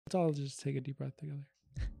Let's all just take a deep breath together.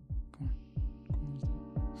 Come on.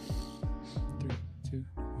 3, 2,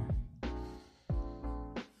 1.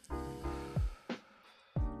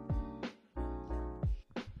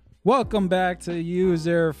 Welcome back to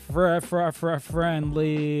User Friendly,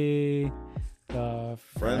 the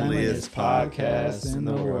friendliest podcast in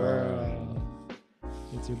the world.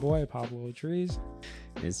 It's your boy, Pablo Trees.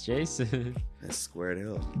 It's Jason. It's Squared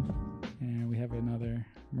Hill. And we have another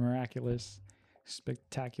miraculous,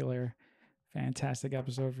 spectacular, fantastic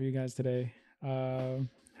episode for you guys today.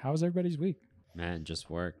 How's everybody's week? Man, just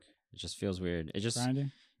work. It just feels weird. It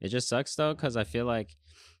Grinding? just sucks though, because I feel like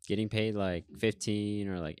getting paid like 15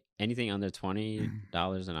 or like anything under $20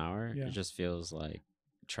 an hour, Yeah. it just feels like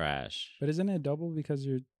trash. But isn't it double because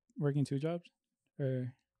you're working 2 jobs?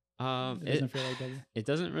 Or it doesn't feel like double? It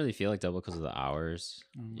doesn't really feel like double because of the hours.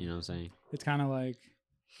 Oh. You know what I'm saying? It's kind of like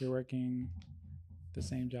you're working the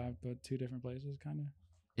same job but 2 different places, kind of.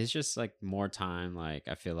 It's just like more time. Like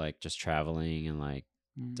I feel like just traveling and like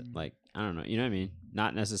like I don't know. You know what I mean?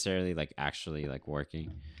 Not necessarily like actually like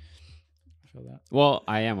working. I feel that. Well,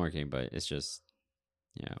 I am working, but it's just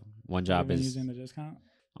one job You've been is using the discount.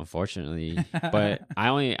 unfortunately. But I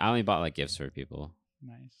only bought like gifts for people.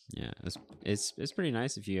 Nice. Yeah, it's pretty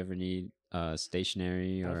nice if you ever need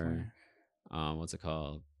stationery Definitely. or what's it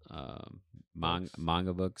called,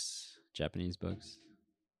 manga books, Japanese books.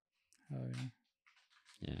 Oh yeah.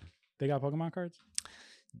 Yeah, They got Pokemon cards.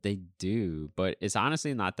 they do, but it's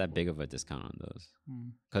honestly not that big of a discount on those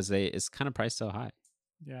because it's kind of priced so high.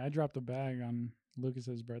 Yeah, I dropped a bag on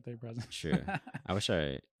Lucas's birthday present. Sure, I wish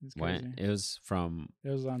I It's went. crazy. It was from It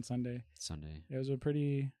was on Sunday. Sunday. It was a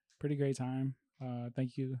pretty great time.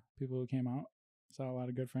 Thank you, people who came out. Saw a lot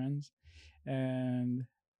of good friends, and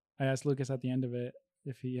I asked Lucas at the end of it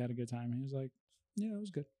if he had a good time. He was like, "Yeah, it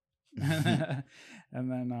was good." And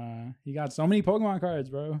then he got so many Pokemon cards,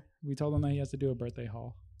 bro. We told him that he has to do a birthday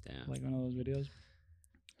haul, Damn. like one of those videos.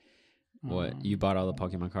 What, you bought all the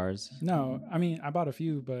Pokemon cards? No, I mean I bought a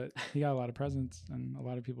few, but he got a lot of presents, and a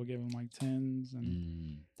lot of people gave him like tins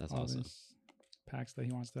and That's all awesome. this packs that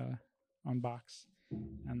he wants to unbox.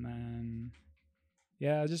 And then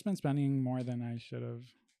I've just been spending more than I should have.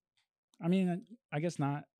 I mean, I guess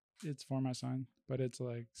not. It's for my son, but it's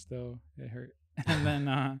like still it hurt. And then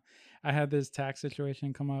I had this tax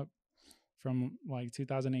situation come up from like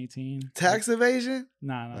 2018. Tax evasion?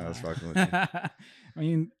 Nah. I was fucking with you. I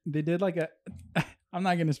mean, they did like a. I'm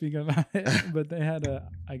not gonna speak about it, but they had an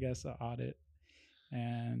audit,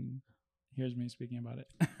 and here's me speaking about it.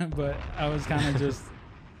 But I was kind of just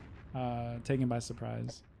taken by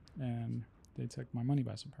surprise, and they took my money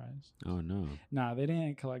by surprise. Oh no. Nah, they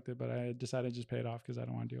didn't collect it, but I decided to just pay it off because I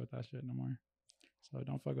don't want to deal with that shit no more. So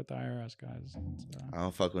don't fuck with the IRS, guys. I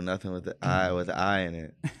don't fuck with nothing with the I in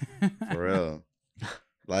it. For real.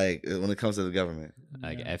 Like when it comes to the government.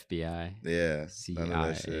 Like Yeah. Yeah. FBI, None of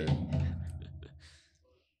that CIA. shit.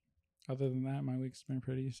 Other than that, my week's been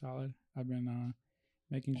pretty solid. I've been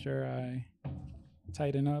making sure I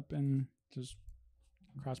tighten up and just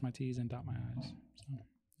cross my T's and dot my I's. So,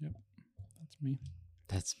 yep, that's me.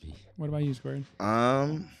 That's me. What about you, Squared?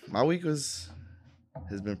 My week has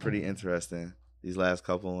been pretty interesting. These last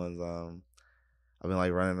couple ones, I've been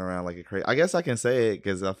like running around like a crazy. I guess I can say it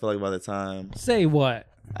because I feel like by the time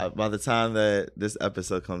that this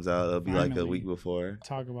episode comes out, it'll be like a Finally. week before.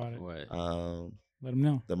 Talk about it. What? Let them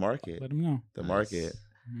know. The market, Let them know. the Nice. market.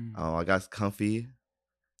 Mm. I got comfy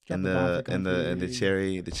Drop in the bomb for the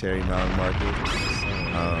Comfy. cherry mountain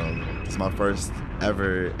market. It's my first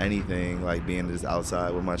ever anything like being just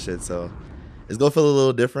outside with my shit, so it's gonna feel a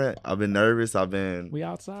little different. I've been nervous. We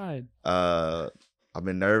outside. I've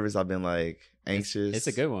been nervous. I've been like anxious. It's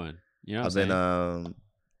a good one. You know what I've I'm been saying?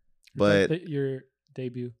 It's but like your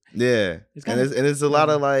debut. yeah, It's and kinda- it's a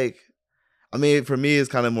lot of like. I mean, for me, it's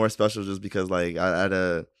kind of more special just because like I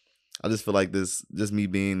just feel like this, just me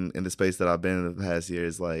being in the space that I've been in the past year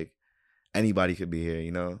is like anybody could be here,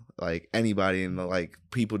 you know, like anybody, and like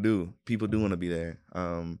people do want to be there. So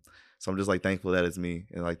I'm just like thankful that it's me,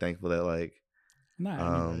 and like thankful that like Not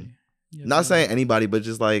anybody. Yes, not no. saying anybody, but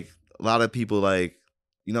just like a lot of people like,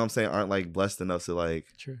 you know what I'm saying, aren't like blessed enough to like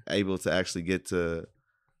True. able to actually get to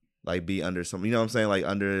like be under some, you know what I'm saying, like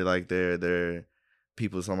under like their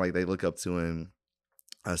people, something like they look up to and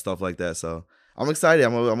stuff like that. So I'm excited.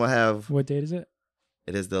 I'm gonna have. What date is it?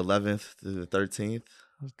 It is the 11th to the 13th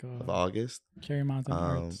Let's go. of August. Cherry Mountain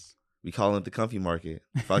Arts. We call it the Comfy Market.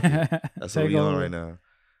 Fuck it. That's what Take we on over. right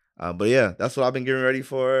now. But yeah, that's what I've been getting ready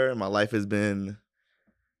for. My life has been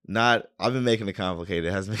I've been making it complicated.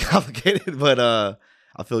 It hasn't been complicated, but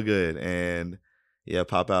I feel good. And yeah,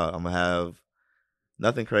 pop out. I'm gonna have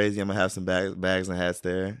nothing crazy. I'm gonna have some bags and hats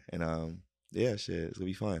there, and yeah, shit, it's gonna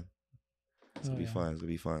be fun. It's gonna be fun. It's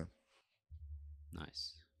gonna be fun.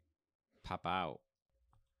 Nice. Pop out.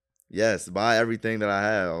 Yes, buy everything that I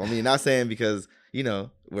have. I mean, not saying because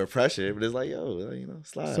we're pressured, but it's like, yo,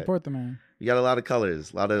 slide. Support the man. You got a lot of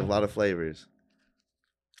colors, a lot of flavors,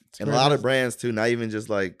 and a lot of brands too. Not even just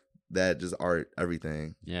like that, just art,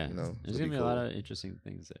 everything. Yeah, there's gonna be cool. a lot of interesting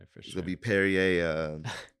things there for sure. It's gonna be Perrier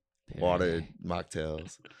water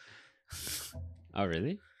mocktails. Oh,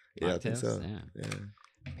 really? Yeah, mocktails? I think so. Yeah.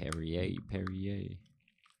 Perrier.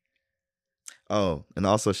 Oh, and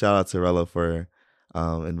also shout out to Rello for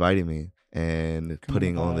inviting me and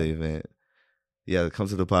putting on the event. Yeah, come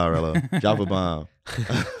to the pod, Rello. Drop a bomb.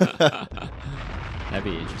 That'd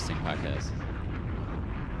be an interesting podcast.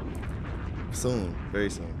 Soon, very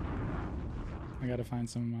soon. I gotta find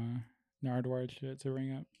some Nardwuar shit to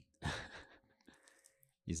ring up.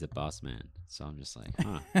 He's the boss man, so I'm just like,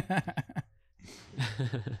 huh.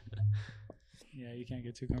 Yeah, you can't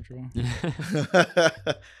get too comfortable.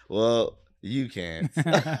 Well, you can't.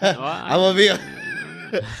 I'm gonna be on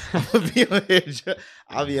here.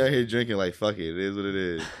 I'll be out here drinking like fuck it. It is what it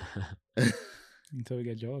is. Until we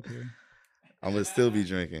get Joe up here. I'm gonna still be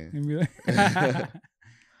drinking. And be like,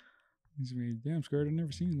 he's gonna be, damn, Skirt, I've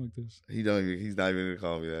never seen him like this. He's not even gonna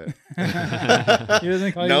call me that. He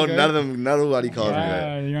doesn't call you no, Skirt? nobody calls me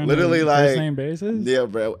that. You're on Literally, the like, same basis? Yeah,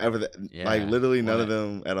 bro. Like literally none What? of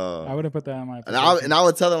them at all. I would have put that on my. And I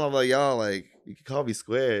would tell them, I'm like, y'all, like, you can call me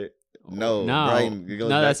Squared. No, Brian, it goes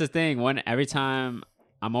back. That's the thing. Every time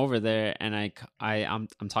I'm over there and I'm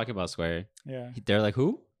talking about Square, Yeah. they're like,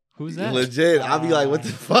 who? Who's that? Legit. I'll be like, what the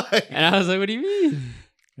fuck? And I was like, what do you mean?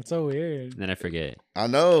 It's so weird. And then I forget. I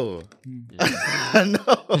know. Yeah. I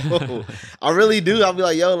know. I really do. I'll be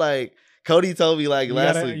like, yo, like, Cody told me like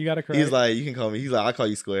last week. You gotta correct. He's like, you can call me. He's like, I'll call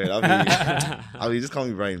you Squared. I mean, just call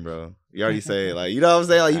me Brian, bro. You already say it. Like, you know what I'm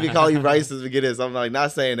saying? Like, you can call you Bryce since we get it. So I'm like,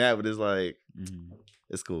 not saying that, but it's like,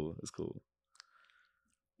 it's cool. It's cool.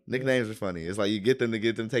 Nicknames are funny. It's like you get them to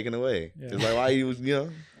get them taken away. Yeah. It's like, why you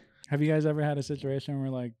Have you guys ever had a situation where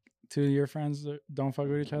like two of your friends don't fuck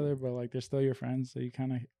with each other, but like they're still your friends, so you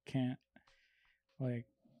kind of can't like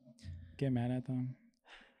get mad at them?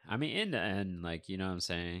 I mean, in the end, like, you know what I'm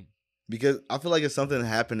saying? Because I feel like if something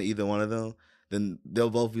happened to either one of them, then they'll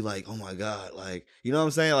both be like, oh my God. Like, you know what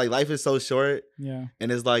I'm saying? Like, life is so short. Yeah.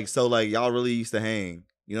 And it's like, so like, y'all really used to hang.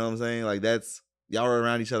 You know what I'm saying? Like, y'all were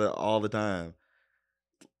around each other all the time.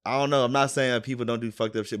 I don't know. I'm not saying that people don't do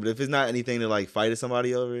fucked up shit, but if it's not anything to like fight at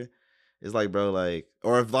somebody over, it's like, bro, like,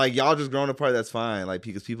 or if like y'all just growing apart, that's fine. Like,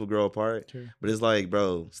 because people grow apart. True. But it's like,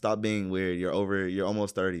 bro, stop being weird. You're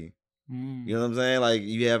almost 30. You know what I'm saying? Like,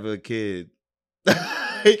 you have a kid.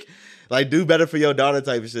 like, do better for your daughter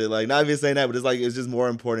type of shit. Like, not even saying that, but it's like, it's just more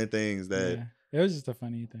important things that. Yeah. It was just a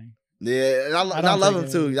funny thing. Yeah, and I love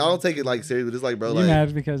him too. Y'all don't take it like serious, but it's like, bro, You like.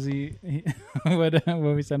 mad because he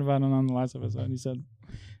what we said about him on the last episode. He said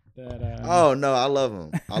that. Oh no, I love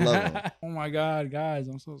him. I love him. Oh my God, guys,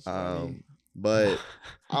 I'm so sorry. But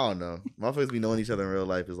I don't know. Motherfuckers be knowing each other in real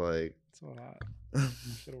life is like. So hot. I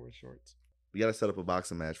should have worn shorts. We gotta set up a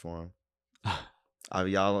boxing match for him.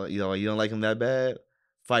 Y'all, you don't like him that bad?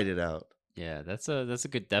 Fight it out. Yeah, that's a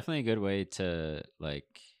definitely a good way to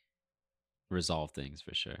like resolve things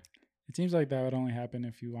for sure. It seems like that would only happen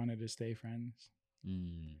if you wanted to stay friends.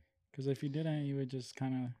 Mm, Because if you didn't, you would just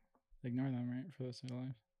kind of ignore them, right, for the rest of your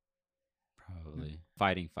life. probably.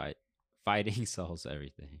 Fighting solves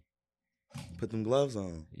everything. Put them gloves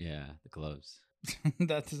on. Yeah, the gloves.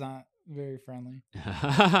 That's not very friendly.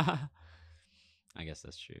 I guess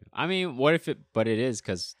that's true. I mean, what if but it is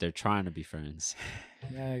because they're trying to be friends.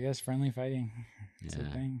 Yeah, I guess friendly fighting. It's a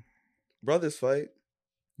Yeah. thing. Brothers fight.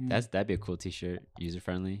 That'd be a cool t-shirt. User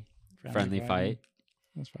friendly. Friendly Friendly fighting. fight.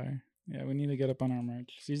 That's fire. Yeah, we need to get up on our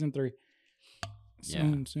merch. Season 3.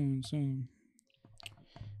 Yeah. Soon.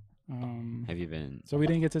 Have you been? So we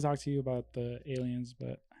didn't get to talk to you about the aliens,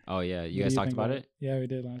 but Oh yeah, what you do guys talked think about it, Yeah, we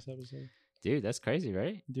did last episode. dude. That's crazy,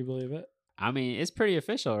 right? Do you believe it? I mean, it's pretty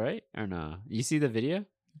official, right? Or no? You see the video?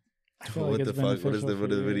 I feel like What it's the been fuck? What is official the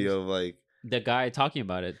for years. video of like? The guy talking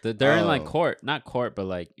about it. They're in like Oh. court, not court, but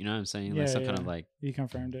like, you know what I'm saying? Like Yeah, some kind of yeah. like. He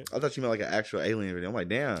confirmed it. I thought you meant like an actual alien video. I'm like,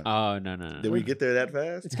 damn. Oh no. Did we get there that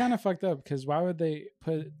fast? It's kind of fucked up because why would they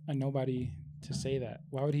put a nobody to say that?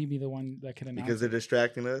 Why would he be the one that could announce Because they're it?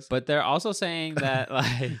 distracting us. But they're also saying that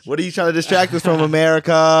like What are you trying to distract us from,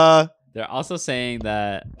 America? they're also saying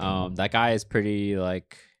that that guy is pretty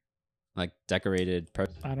like decorated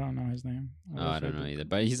person. I don't know his name. Oh, I don't know either.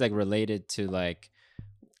 But he's like related to like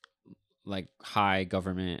high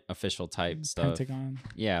government official type stuff. Pentagon.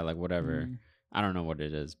 Yeah, like whatever. Mm. I don't know what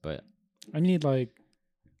it is, but I need like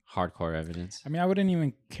hardcore evidence. I mean, I wouldn't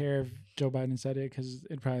even care if Joe Biden said it because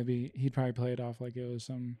he'd probably play it off like it was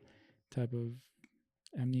some type of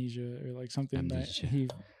amnesia or like something Amnesia. that he,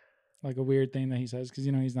 like a weird thing that he says because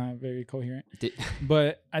he's not very coherent. Did-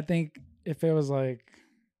 But I think if it was like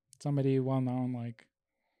somebody well known like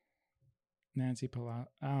Nancy Pelosi,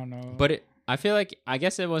 I don't know. But I feel like I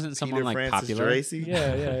guess it wasn't someone Peter like Francis popular. Tracy.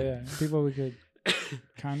 yeah, people we could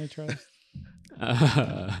kind of trust.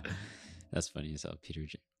 That's funny as hell.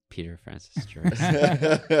 Peter Francis Tracy.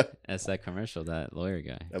 That's that commercial, that lawyer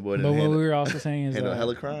guy. That boy But didn't what we handle, were also saying is handle that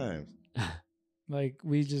hella crimes. like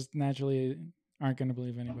we just naturally aren't going to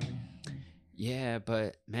believe anybody. Yeah,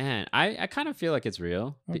 but man, I kind of feel like it's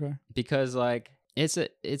real Okay. because like it's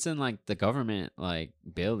in like the government like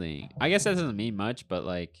building. I guess that doesn't mean much, but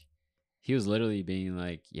like he was literally being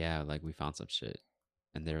like, yeah, like we found some shit,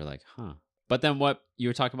 and they were like, huh. But then what you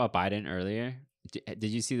were talking about Biden earlier? Did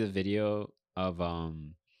you see the video of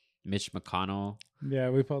Mitch McConnell? Yeah,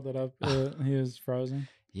 we pulled it up. He was frozen.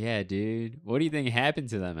 Yeah, dude. What do you think happened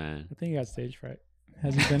to that man? I think he got stage fright.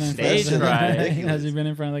 Has he been in Stage front of fright. Has he been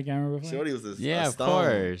in front of the camera before? Shorty was a Yeah, a of stone.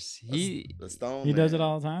 course. A stone. He does man. it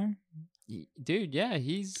all the time. Dude, yeah,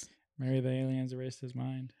 he's Maybe the aliens erased his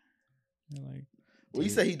mind. They're like, Well, you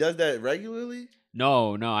say he does that regularly?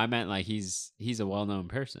 no. I meant like he's a well-known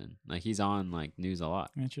person. Like he's on like news a lot.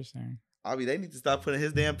 interesting. I mean, they need to stop putting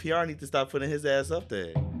his damn PR. Need to stop putting his ass up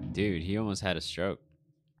there. Dude, he almost had a stroke,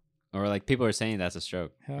 or like people are saying that's a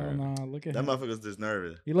stroke. Hell Or- no! Look at That him. motherfucker's just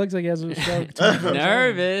nervous. He looks like he has a stroke. 24/7.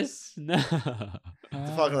 Nervous? No.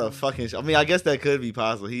 Fucking. I mean, I guess that could be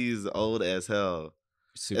possible. He's old as hell.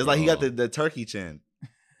 Super It's like he got old. the turkey chin,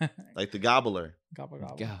 like the gobbler. Gobble,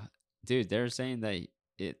 gobble. God, dude, they're saying that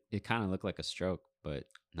it kind of looked like a stroke, but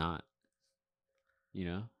not. You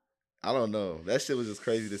know? I don't know. That shit was just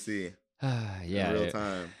crazy to see Yeah. in real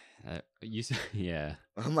time. Yeah.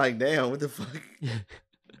 I'm like, damn, what the fuck?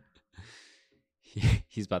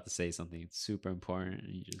 He's about to say something super important,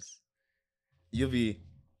 and he just. You'll be.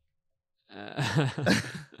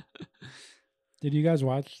 Did you guys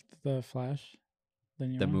watch The Flash?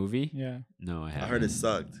 new The one? movie? Yeah, No, I I haven't. heard it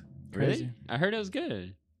sucked. Really? Crazy. I heard it was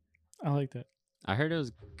good. I liked it. I heard it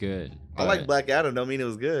was good. I like but- Black Adam. Don't mean it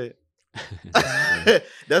was good.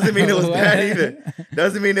 Doesn't mean it was bad either.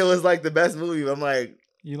 Doesn't mean it was like the best movie. But I'm like,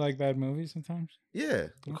 You like bad movies sometimes? yeah,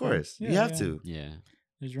 of Okay. course, you Yeah, have yeah. to. Yeah.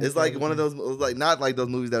 There's room It's for like one of everything. those, like not like those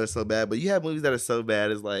movies that are so bad, but you have movies that are so bad.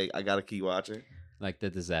 It's like I gotta keep watching. Like the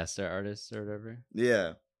disaster artist or whatever.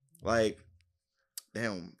 Yeah, like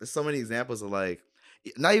damn, there's so many examples of like,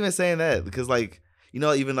 not even saying that because like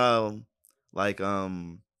even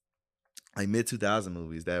like mid 2000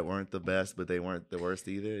 movies that weren't the best, but they weren't the worst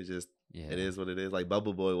either. It's just Yeah. it is what it is. Like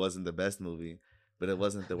Bubble Boy wasn't the best movie, but it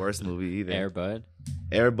wasn't the worst movie either. Air Bud.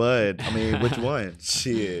 Air Bud. I mean, which one?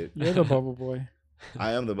 Shit. You're the bubble boy.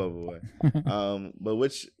 I am the Bubble Boy. But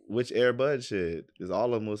which Air Bud shit? Because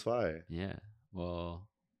all of them was fire. Yeah. Well,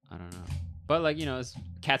 I don't know. But like, it's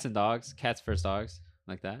Cats and Dogs. Cats vs. Dogs.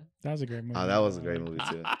 Like that. That was a great movie. Oh, that was a great movie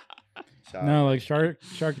too. Shout No, out. like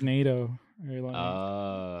Sharknado. Or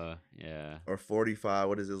like Yeah. Or 45.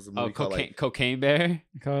 What is this movie Oh, called? Cocaine Bear.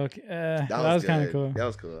 Coke. That that was kind of good. cool. That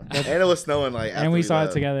was cool. That- And it was snowing like. And after we saw it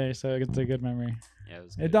left. together, so it's a good memory. Yeah, it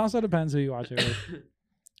was It good. also depends who you watch it with.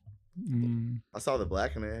 I saw the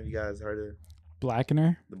Blackening. Have you guys heard of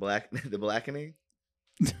Blackener? the Blackening?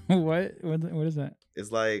 What is that?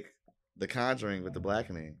 It's like The Conjuring with the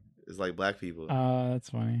Blackening. It's like black people. That's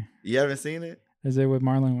funny. You haven't seen it? Is it with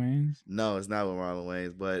Marlon Wayans? No, it's not with Marlon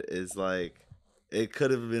Wayans, but it's like it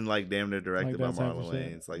could have been like damn near directed by Like that type Marlon of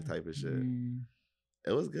shit? Wayans, like type of shit. Mm,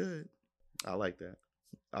 It was good. I like that.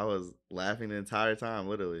 I was laughing the entire time,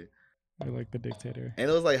 literally, I like The Dictator. and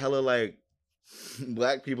it was like hella like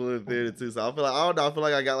black people in the theater too. So I feel like I don't know. I feel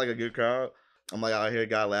like I got like a good crowd. I'm like out here,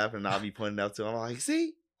 guy laughing, and I'll be pointing out to him. I'm like,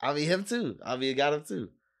 see, I'll be him too. I'll be got him too.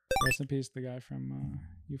 Rest in peace, the guy from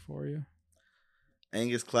Euphoria.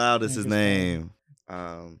 Angus Cloud is his Angus name.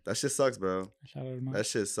 That shit sucks, bro. Shout out to him. That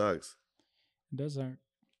shit sucks. It does suck.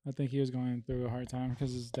 I think he was going through a hard time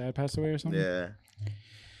because his dad passed away or something. Yeah.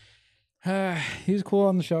 He was cool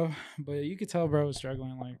on the show, but you could tell bro was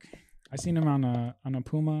struggling. Like I seen him on a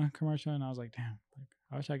Puma commercial, and I was like, damn, like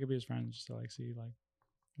I wish I could be his friend just to like see like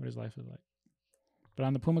what his life is like. But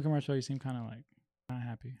on the Puma commercial, he seemed kind of like not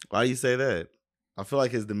happy. Why do you say that? I feel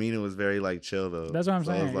like his demeanor was very like chill though. That's what I'm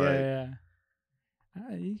So I was saying. like, Yeah.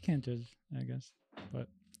 You can't judge, I guess. But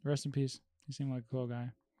rest in peace. He seemed like a cool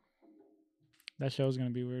guy. That show's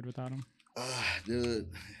gonna be weird without him. Dude.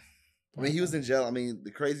 I mean, he was in jail. I mean,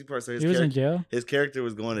 the crazy part, so his He was in character, jail. his character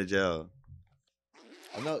was going to jail.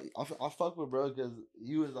 I know. I fuck with bro because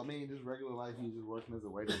he was. I mean, just regular life. He was just working as a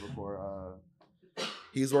waiter before.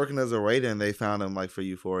 He was working as a waiter, and they found him like for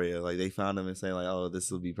Euphoria. Like they found him and saying like, "Oh,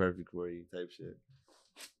 this will be perfect for you," type shit.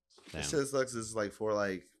 That shit sucks. It's like for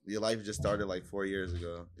like your life just started like 4 years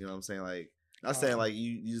ago. You know what I'm saying? Like not saying like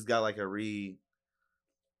you just got like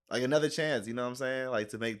like another chance. You know what I'm saying? Like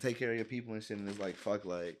to take care of your people and shit. And it's like fuck.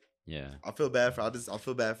 Like Yeah. I feel bad for. I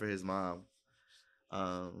feel bad for his mom.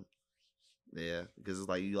 Yeah, because it's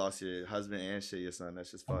like you lost your husband and shit, your son.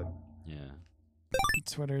 That's just fuck. Yeah.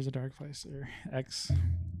 Twitter is a dark place, or X.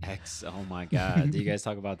 X. Oh my god. Do you guys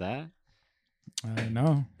talk about that?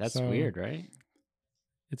 No. That's So, weird, right?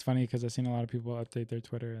 It's funny because I've seen a lot of people update their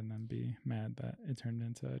Twitter and then be mad that it turned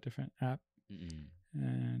into a different app. Mm-mm.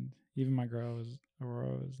 And even my girl Aurora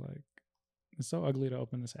was like, "It's so ugly to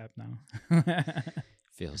open this app now."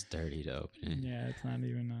 Feels dirty to open it. Yeah, it's not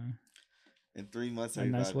even In 3 months, a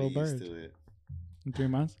everybody nice little used bird. to it. In 3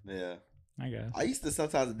 months. Yeah, I guess. I used to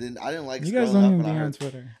sometimes I didn't like. You guys scrolling don't up even and be I on heard-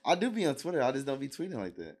 Twitter. I do be on Twitter. I just don't be tweeting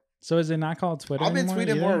like that. So is it not called Twitter? I've been anymore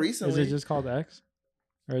tweeting more either? recently. Is it just called X,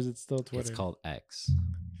 or is it still Twitter? It's called X.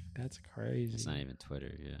 That's crazy. It's not even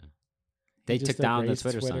Twitter. Yeah. He They just took down the erased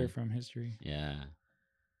Twitter sign. from history. Yeah.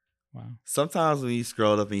 Wow. Sometimes when you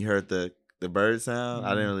scrolled up and you heard the bird sound, I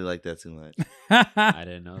didn't really like that too much. I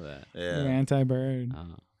didn't know that. You're Yeah. anti-bird.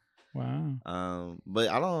 Oh. Wow. But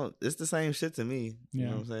I don't. It's the same shit to me. You Yeah.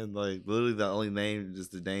 know what I'm saying? Like literally the only name,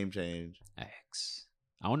 just the name change. X.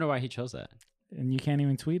 I wonder why he chose that. And you can't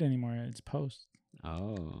even tweet anymore. It's post.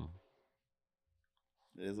 Oh.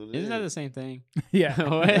 It is what it Isn't is. that the same thing? Yeah.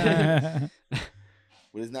 What?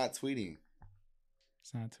 But it's not tweeting.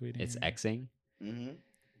 It's not tweeting. It's anymore. Xing? Mm-hmm.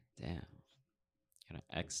 Damn. Got an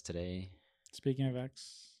X today. Speaking of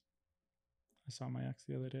X, I saw my ex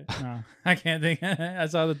the other day. No, I can't think. I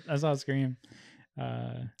saw Scream.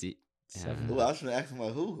 D- Seven. Ooh, I was trying to ask him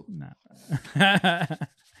like who. No.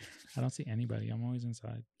 I don't see anybody. I'm always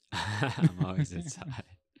inside. I'm always inside.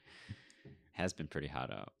 Has been pretty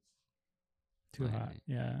hot out. Too hot. Right.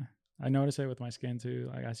 Yeah. I notice it with my skin too.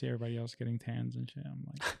 Like I see everybody else getting tans and shit. I'm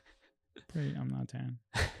like, I'm not tan.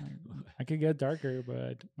 I could get darker,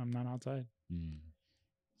 but I'm not outside. Mm.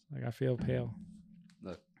 Like I feel pale.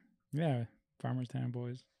 Look. Yeah. Farmer's tan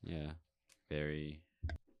boys. Yeah. Very.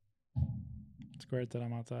 It's great that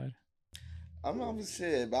I'm outside. I'm not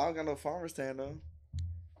shit, but I don't got no farmer's tan though.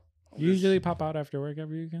 You usually pop out after work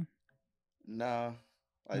every weekend? Nah.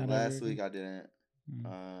 Like Not last every week I didn't.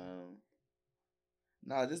 Mm.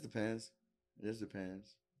 Nah, it just depends. It just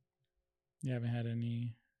depends. You haven't had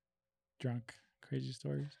any drunk crazy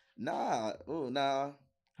stories? Nah. Ooh, nah.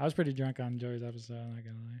 I was pretty drunk on Joey's episode, I'm not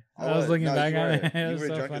gonna lie. I I was was- looking no, back you on were. it. It You was were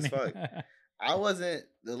so drunk as funny. I wasn't.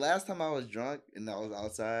 The last time I was drunk and I was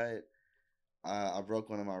outside, I broke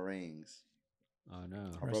one of my rings. Oh no.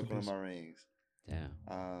 I Rest broke in one of peace. my rings. Damn.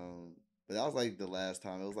 But that was like the last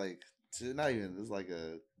time. It was like not even. It was like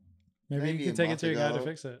Maybe maybe you a can take it month to your guy to ago.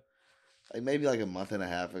 fix it. maybe like a month and a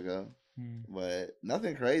half ago. Mm. But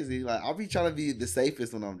nothing crazy. Like I'll be trying to be the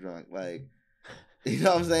safest when I'm drunk. Like you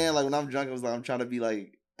know what I'm saying? Like when I'm drunk, I'm trying to be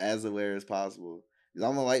like as aware as possible. 'Cause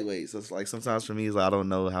I'm a lightweight, so it's like sometimes for me, it's like I don't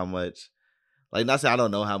know how much. Like not saying I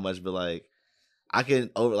don't know how much, but like I can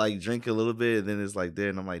drink a little bit, and then it's like there,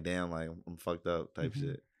 and I'm like, damn, like I'm fucked up type Mhm.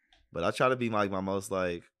 shit. But I try to be like my most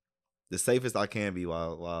like the safest I can be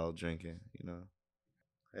while drinking. You know.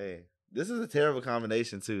 Hey, this is a terrible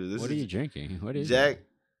combination too. This What are is you drinking? What is Jack it?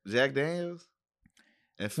 Jack Daniels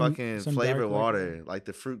and Some- fucking some flavored dark water, liquor. like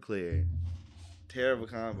the fruit clear. Terrible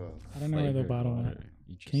combo. I don't know where the Flavored bottle went. water.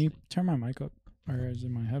 Can you Interesting. turn my mic up? Or is it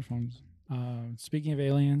my headphones? Speaking of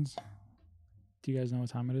aliens, do you guys know what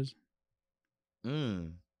time it is?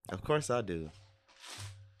 Of course I do.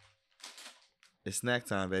 It's snack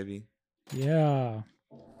time, baby. Yeah.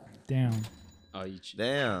 Damn. Oh, you.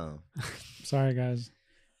 Damn. Sorry, guys.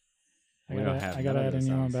 We don't have I gotta none add of a this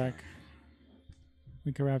new one on. back.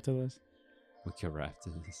 We can wrap to this. We can wrap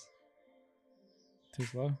this. Too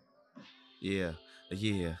slow? Yeah.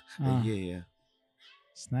 Yeah. Ah. Yeah.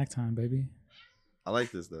 Snack time, baby. I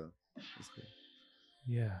like this though. It's good.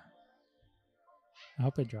 Yeah. I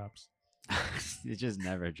hope it drops. It just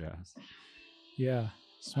never drops. Yeah.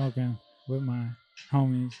 Smoking with my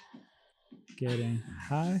homies. Getting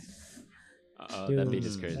high. Oh, Do that beat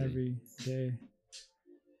this is crazy. every day.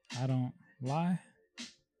 I don't lie.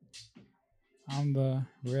 I'm the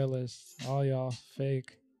realest. All y'all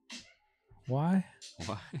fake. Why?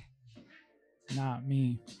 Why? Not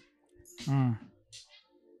me.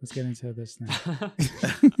 Let's get into this now.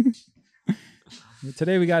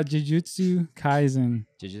 Today we got Jujutsu Kaisen,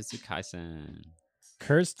 Jujutsu Kaisen.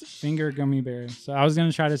 Cursed Finger Gummy Bear. So I was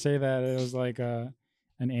gonna try to say that it was like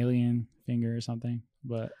an alien finger or something,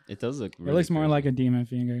 but It does look. it Really looks more crazy. like a demon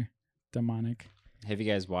finger, demonic. Have you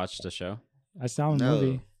guys watched the show? I saw the No.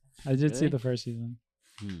 movie. I did see Really? the first season.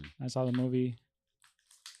 Hmm. I saw the movie.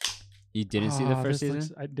 You didn't see the Ah, first this season?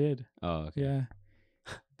 looks- I did. Oh, okay. Yeah.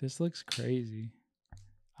 This looks crazy.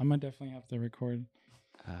 I'm gonna definitely have to record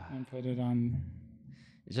and put it on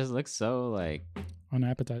It just looks so like,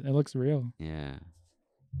 Appetite. It looks real. yeah.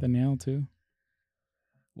 The nail too.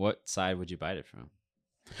 What side would you bite it from?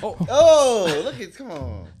 Oh, look at, come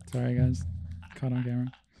on. Sorry guys. Caught on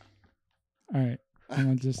camera. All right. I'm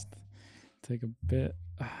gonna just take a bit.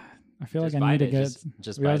 I feel Just like I need bite to it, get.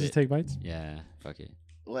 just We all bite just it. take bites. Yeah, fuck it.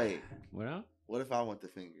 Wait, What else? what if I want the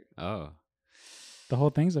finger? Oh, The whole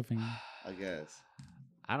thing's a finger. I guess.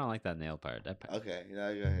 I don't like that nail part. That part, Okay, go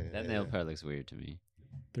ahead. that nail part looks weird to me.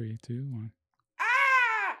 3, 2, 1.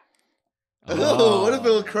 Oh, what if it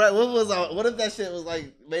was crack? What if that shit was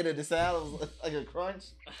like made of the sound was like a crunch?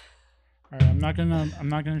 All right. I'm not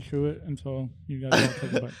gonna chew it until you guys all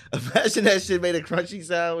take a bite. Imagine that shit made a crunchy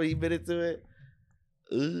sound when he bit into it.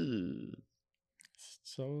 Ooh.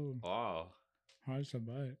 So Wow. hard to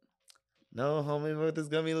bite. No, homie, what this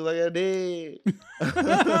gummy look like I did.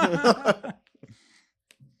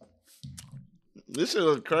 This shit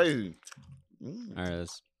look crazy. Mm. All right.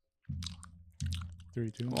 Let's,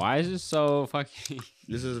 3, 2, 1. why is it so fucking?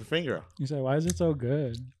 This is a finger. You say, why is it so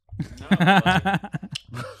good?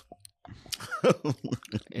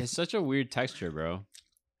 It's such a weird texture, bro.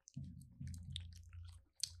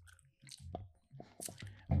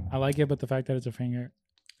 I like it, but the fact that it's a finger,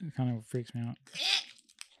 it kind of freaks me out.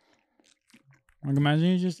 Like, imagine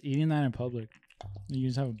you just eating that in public. You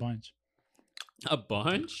just have a bunch. A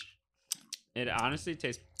bunch? It honestly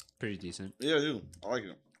tastes pretty decent. Yeah, dude. I like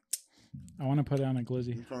it. I want to put it on a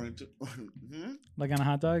glizzy, Hmm? like on a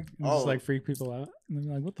hot dog, and Oh. just like freak people out. And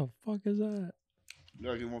they're like, "What the fuck is that?" You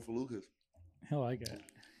gotta get one for Lucas. He'll like it.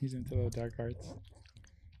 He's into the dark arts.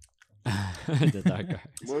 The dark arts.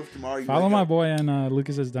 What if tomorrow you Follow wake my up, boy in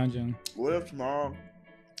Lucas's dungeon. What if tomorrow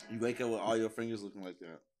you wake up with all your fingers looking like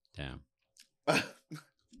that? Damn, How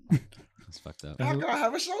that's fucked up. That's- can I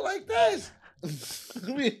have a show like this?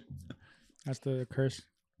 I mean, That's the curse.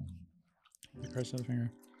 The curse of the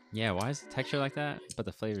finger. Yeah, why is the texture like that? But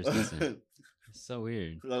the flavor is decent. It's so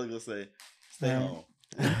weird. I was gonna say, stay Um,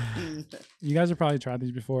 home. You guys have probably tried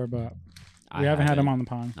these before, but I we haven't had them on the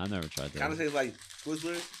pond. I've never tried Kind of that. tastes like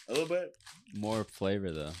Twizzlers a little bit. More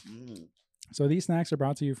flavor though. Mm. So these snacks are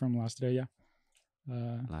brought to you from La Estrella,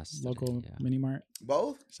 La local Estrella. mini mart,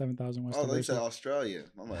 Both? 7,000 West Oh, they said Diversity. Australia.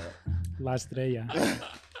 I'm like, La Estrella.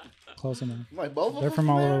 Close enough. I'm like both of They're them from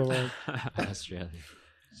all there? over the world. Australia.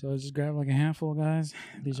 So just grab like a handful, guys.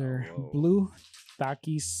 These are whoa. blue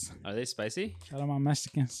Takis. Are they spicy? Shout out my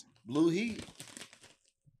Mexicans. Blue Heat.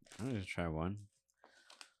 I'm gonna try one.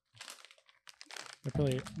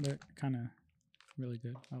 They're kind of really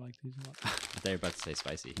good. I like these a lot. I thought you were about to say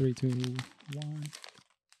spicy. 3, 2, 1.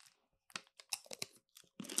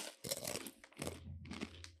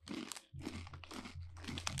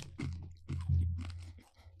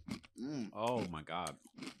 Mm. Oh my god.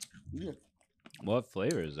 Yeah. What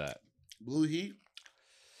flavor is that? Blue Heat.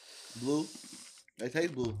 Blue. They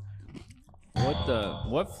taste blue. What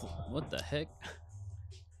the heck?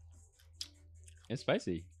 It's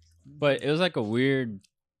spicy. But it was like a weird,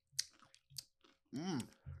 Mm.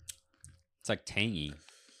 it's like tangy.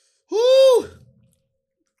 Woo!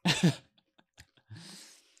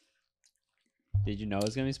 Did you know it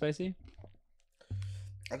was gonna be spicy?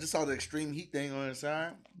 I just saw the extreme heat thing on the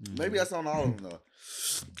side. Maybe that's on all of them though.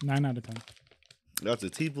 9 out of 10. That's a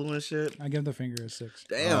teaspoon and shit. I give the finger a 6.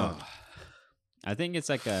 Damn. Oh. I think it's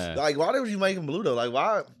like a Like, why did you make them blue though? Like,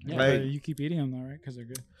 why? Yeah, like, but you keep eating them though, right? Because they're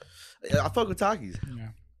good. I fuck with Takis. Yeah.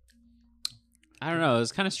 I don't know, it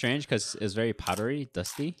was kind of strange because it was very powdery,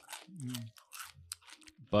 dusty. Mm.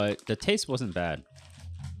 But the taste wasn't bad.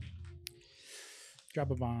 Drop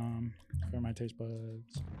a bomb for my taste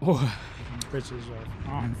buds. Oh. Bitches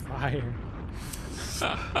are on fire.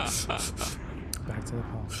 Back to the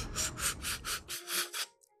pod.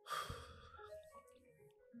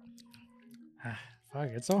 Fuck,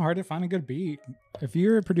 it's so hard to find a good beat. If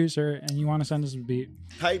you're a producer and you want to send us a beat,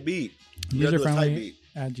 Tight beat. You gotta do a tight userfriendly beat.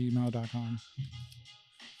 at gmail.com.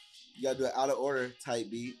 You gotta do an out of order tight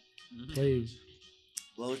beat. Please.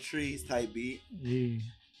 Blow trees type beat. Yeah.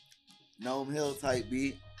 Gnome Hill type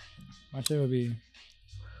beat. My shit would be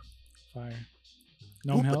fire.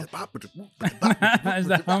 Gnome Hill? Is Is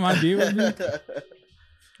that how my beat would be?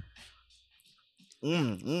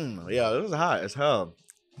 Yeah, it was hot as hell.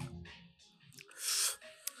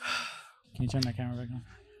 Can you turn that camera back on?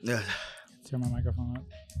 Yeah. Turn my microphone up.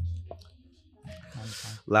 song's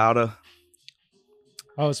fine. Louder.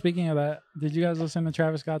 Oh, speaking of that, did you guys listen to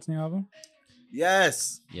Travis Scott's new album?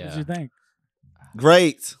 Yes. What did Yeah. you think?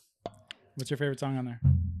 Great. What's your favorite song on there?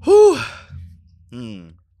 Whew.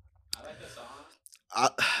 I like the song.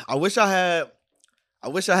 I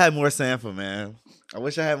wish I had more Sampha, man. I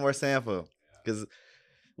wish I had more Sampha. Because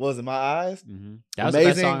what was it, My Eyes? Mm-hmm. That was the best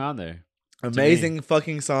Amazing. song on there. Amazing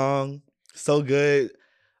fucking song. So good.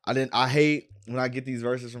 I hate when I get these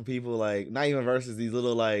verses from people, like, not even verses, these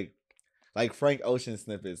little like Frank Ocean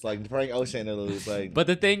snippets. Like Frank Ocean interludes. Like, But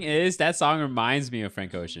the thing is, that song reminds me of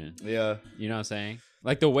Frank Ocean. yeah. You know what I'm saying?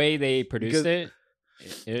 Like the way they produced Because-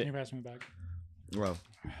 Can you pass me back? Well,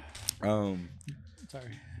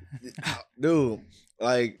 Sorry. dude,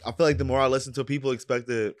 like, I feel like the more I listen to it, people expect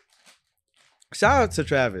it. Shout out to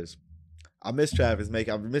Travis. I miss Travis.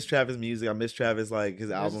 I miss Travis music. I miss Travis, like, his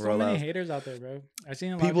There's album so many rollout. haters out there, bro. I've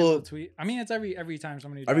seen a lot People- of people tweet. I mean, it's every time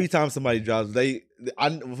somebody. Every drops- time somebody drops,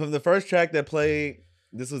 from the first track that played,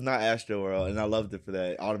 this was not Astro World, and I loved it for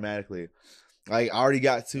that automatically. Like, I already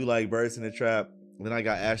got to like Birds in the Trap, then I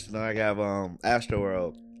got Astro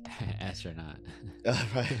World. Astronaut.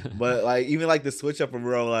 Right. But like even like the switch up of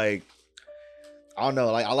bro, like I don't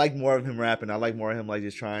know, like I like more of him rapping. I like more of him like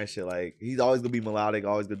just trying shit. Like he's always gonna be melodic,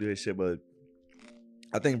 always gonna do his shit. But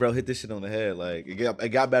I think bro hit this shit on the head. Like it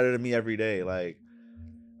got better than me every day. Like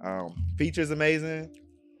features amazing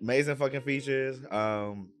fucking features.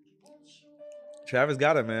 Travis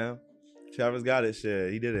got it, man. Travis got it.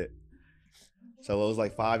 Shit, he did it. So it was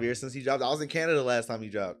like 5 years since he dropped. I was in Canada last time he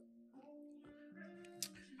dropped.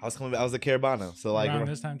 I was at Carabana. So like around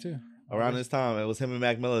this time too. around this time, it was him and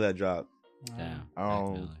Mac Miller that dropped. Wow. Damn. Mac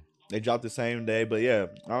Um, Miller. They dropped the same day, but yeah,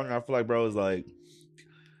 I don't know. I feel like bro is like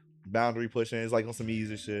boundary pushing. It's like on some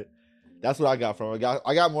Yeezus shit. That's what I got from it.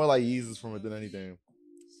 I got more like Yeezus from it than anything.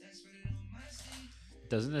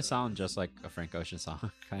 Doesn't it sound just like a Frank Ocean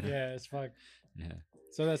song? Kind of. Yeah, it's fuck. Yeah.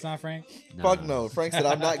 So that's not Frank. Fuck no. Frank said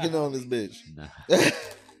I'm not getting on this bitch. No.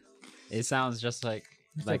 It sounds just like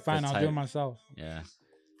It's like like fine, the I'll do type- it myself. Yeah.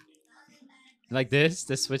 Like the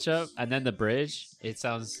switch up and then the bridge. It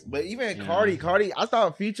sounds. But even Yeah. Cardi, I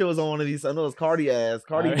thought Future was on one of these. I know it's Cardi ass.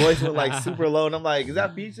 Cardi Alright. voice was like super low, and I'm like, is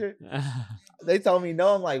that Future? They told me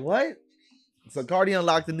no. I'm like, what? So Cardi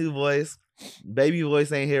unlocked a new voice. Baby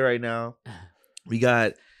voice ain't here right now. We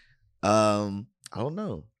got, I don't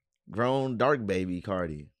know, grown dark baby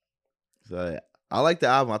Cardi. So I like the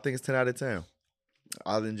album. I think it's 10 out of 10.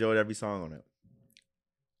 I've enjoyed every song on it.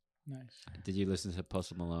 Nice. Did you listen to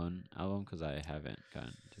Post Malone album? Because I haven't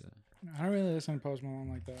gotten to that. I don't really listen to Post Malone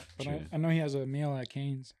like that, but True. I know he has a meal at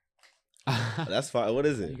Cane's. That's fine. What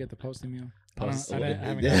is You it? get the Posty meal. Post- I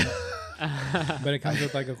haven't Yeah. gotten it, but it comes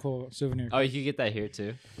with like a cool souvenir. Oh, you can get that here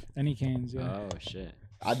too. Any Cane's, yeah. Oh shit.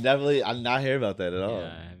 I not hear about that at all.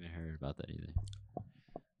 Yeah, I haven't heard about that either.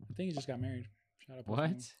 I think he just got married. Shout out Post What?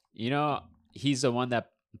 Malone. You know, he's the one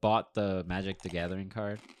that bought the Magic the Gathering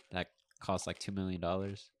card that cost like $2 million.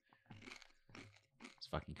 It's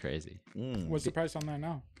fucking crazy. What's the price on that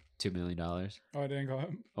now? $2 million. Oh, it didn't go up.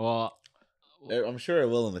 Well, I'm sure it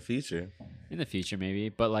will in the future. in the future maybe,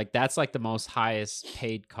 but like that's like the most highest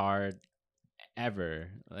paid card ever.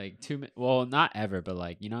 Like well, not ever, but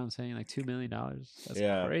like you know what I'm saying, like $2 million. That's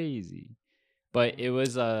Yeah. crazy. But it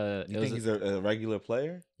was You it was think he's a regular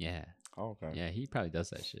player? yeah, Oh, okay. yeah. He probably does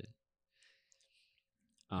that shit.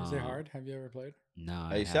 Is it hard? Have you ever played? No.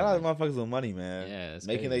 Hey, shout out to motherfuckers with money, man. Yeah, it's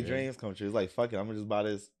making crazy, their right? dreams come true. It's like, fuck it, I'm gonna just buy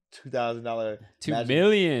this $2,000. $2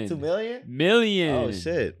 million. 2 million? Million. Oh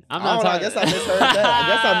shit! I'm I not don't know, I talking. guess I misheard that. I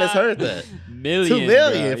guess I misheard that. Million. 2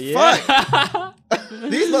 million, bro. Yeah.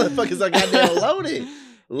 These motherfuckers are goddamn loaded.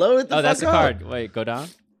 Loaded the Oh, fuck that's the up. card. Wait, go down.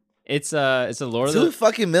 It's a Lord of $2 the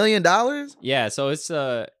fucking million? yeah. So it's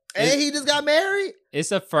And he just got married? it's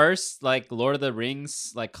the first like Lord of the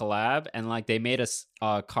Rings like collab, and like they made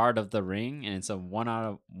a card of the ring, and it's a one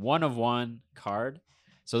of one card.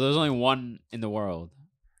 So there's only one in the world.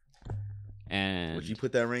 And Would you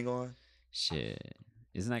put that ring on? shit,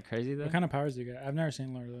 isn't that crazy though? What kind of powers do you get? I've never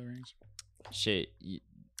seen Lord of the Rings. Shit,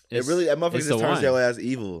 It really, that motherfucker it's just the turns one. your ass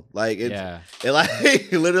evil. Like, it's, yeah, it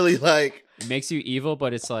like, literally like, it makes you evil,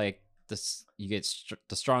 but it's like this. You get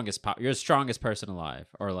the strongest power. You're the strongest person alive,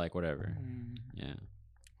 or like whatever. Mm. Yeah.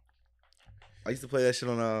 I used to play that shit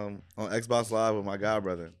on Xbox Live with my god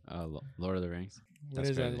brother. Lord of the Rings. What That's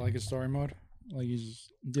is that? crazy. Like a story mode? Like you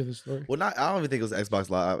just do the story? Well, not. I don't even think it was Xbox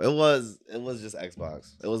Live. It was just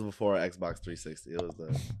Xbox. It was before Xbox 360. It was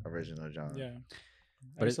the original John. Yeah.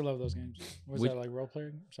 But I used to love those games. Was Would- that like role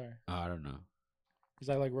playing? Sorry. Oh, I don't know. Is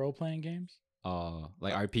that like role playing games? Oh,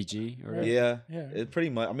 like RPG or Yeah. Yeah. It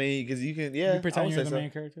pretty much. I mean, because you can. Yeah. You pretend I would you're say the so.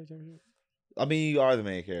 main character. Type of shit? I mean, you are the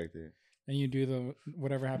main character. and you do the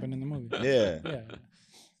whatever happened in the movie. Yeah. Yeah.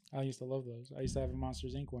 I used to love those. I used to have a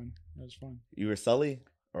Monsters Inc. one. It was fun. You were Sully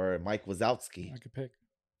or Mike Wazowski? I could pick.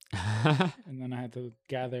 And then I had to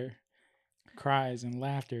gather cries and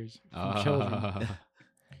laughters from children.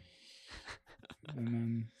 And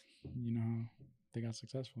then, you know, how they got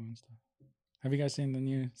successful and stuff. Have you guys seen the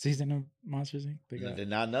new season of Monsters Inc? I did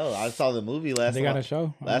not know. I saw the movie last They time. got a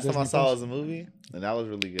show. on Last time I Disney saw it Plus. was a movie, and that was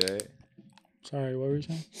really good. Sorry, what were you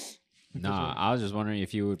saying? Nah, I was just wondering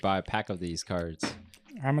if you would buy a pack of these cards.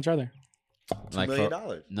 How much are they? $2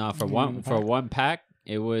 million. No, for $2 one million for pack? one pack,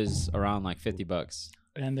 it was around like $50.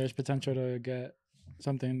 And there's potential to get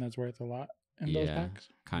something that's worth a lot in those Yeah. packs.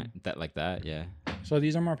 Kind that like that, yeah. So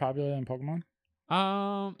these are more popular than Pokemon.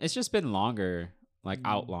 It's just been longer, like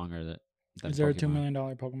out longer than Is there a Pokemon. $2 million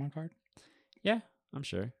Pokemon card? Yeah, I'm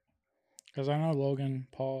sure. Because I know Logan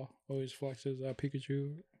Paul always flexes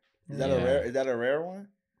Pikachu. Is that Yeah. a rare? Is that a rare one?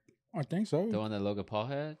 I think so. The one that Logan Paul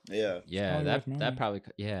had. Yeah. Yeah, probably worth millions.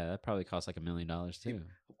 that probably cost like $1 million too.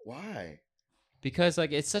 Why? Because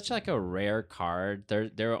like it's such like a rare card.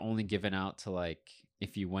 They're only given out to like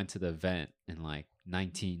if you went to the event in like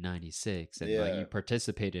 1996 and like Yeah. you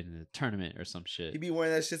participated in a tournament or some He shit. be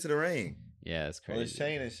wearing that shit to the ring Yeah, it's on his crazy.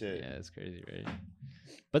 chain and shit. Yeah, it's crazy, right?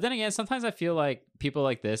 But then again, sometimes I feel like people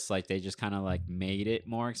like this, like they just kind of like made it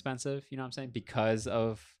more expensive. You know what I'm saying? Because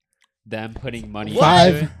of them putting money. What?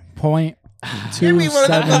 into it. Give me one of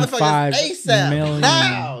them motherfuckers 5.275 ASAP. million.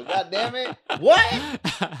 Now, god damn it!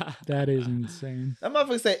 What? That is insane. That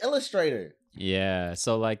motherfucker say Illustrator. Yeah,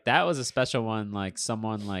 so like that was a special one. Like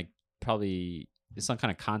someone like probably some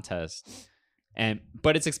kind of contest,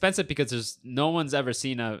 but it's expensive because there's no one's ever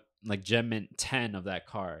seen a like Gem Mint 10 of that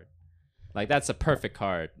card. Like that's a perfect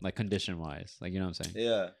card, like condition wise. Like you know what I'm saying?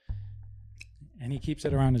 Yeah. And he keeps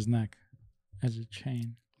it around his neck as a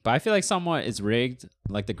chain. But I feel like somewhat it's rigged,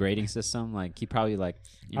 like the grading system. Like he probably like.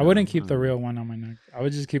 You I know, wouldn't keep the real one on my neck. I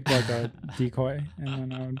would just keep like a decoy, and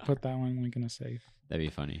then I would put that one like in a safe. That'd be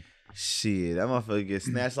funny. Shit, that motherfucker gets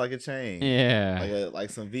snatched like a chain. Yeah. Like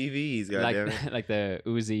some VVs, Like goddamn it. like the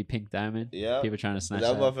Uzi pink diamond. Yeah. People trying to snatch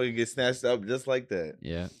That that. motherfucker gets snatched up just like that.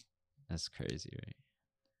 Yeah. That's crazy, right?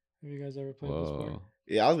 Have you guys ever played this sport? Whoa.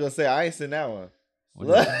 Yeah, I was gonna say I ain't seen that one. What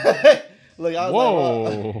Look, is- look, I was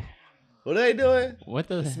Whoa. like, what are they doing? What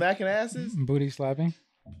the Smacking asses? Booty slapping.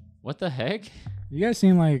 what the heck? You guys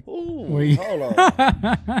seem like. Ooh, Wait. hold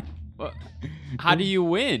on. What? How do you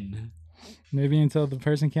win? Maybe until the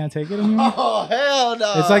person can't take it anymore. Oh hell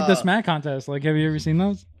no! It's like the smack contest. Like, have you ever seen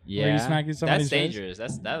those? Yeah. you smack somebody's That's face? dangerous.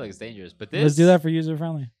 That looks dangerous. But this Let's do that for user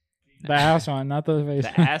friendly. The ass one, not the face.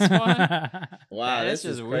 The ass one? Wow, that's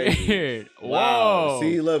this just is crazy. weird. Wow. Whoa.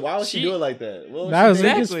 See, look, why would she She- do it like that? What That was she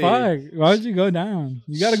weak doing? as Exactly. fuck. Why would you go down?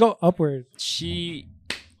 You got to go upward. She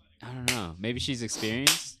I don't know. Maybe she's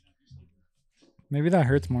experienced. Maybe that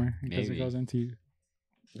hurts more because Maybe. it goes into you.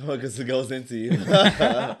 because it goes into you.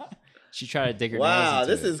 She tried to dig her Wow, nails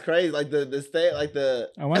into this it. is crazy. Like the state, like the.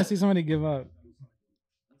 I want to see somebody give up.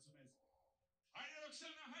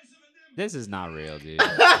 This is not real, dude.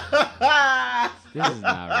 This is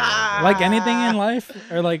not real. Like anything in life,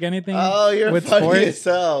 or like anything Oh, you're with funny sports, as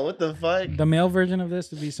hell. What the fuck? the male version of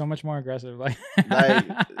this would be so much more aggressive. Like, Like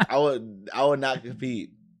I would not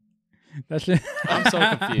compete. that shit. I'm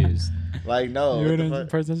so confused. Like no. You What the wouldn't fuck?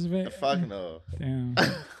 participate? Fuck no. Damn.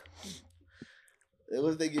 It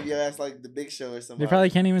was they give your ass like the Big Show or something. They probably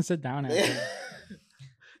can't even sit down after.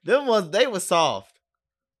 Them ones they was soft.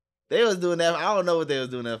 They was doing that. I don't know what they was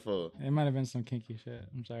doing that for. It might have been some kinky shit.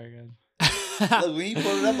 I'm sorry, guys. Look, when you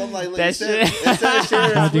pulled it up, I'm like, look, That it said, shit- it said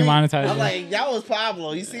shit I'll is sweet. demonetize I'm it. like, that was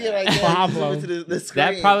Pablo. You see it right there. Pablo. You zoom into the screen.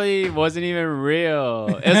 That probably wasn't even real.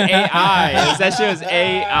 It was AI. That shit was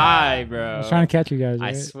AI, bro. I was trying to catch you guys. I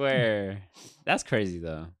Right? swear. That's crazy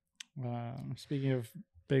though. Speaking of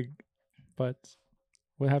big butts,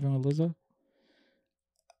 what happened with Lizzo?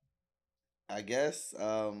 I guess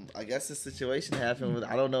the situation happened with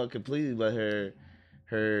I don't know it completely, but her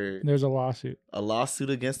There's a lawsuit. a lawsuit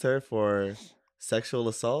against her for sexual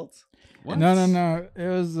assault What? No. It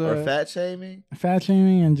was or fat shaming. fat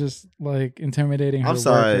shaming and just like intimidating her. I'm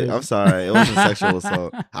sorry. workers. I'm sorry. It wasn't sexual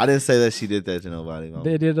assault. I didn't say that she did that to nobody. Mom.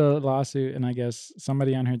 They did a lawsuit, and I guess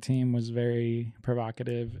somebody on her team was very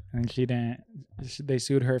provocative, and she didn't. They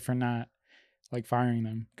sued her for not like firing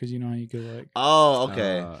them because you know how you could like. Oh,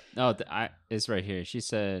 okay. No, it's right here. She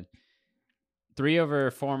said 3 of her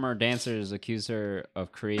former dancers accused her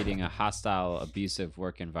of creating a hostile, abusive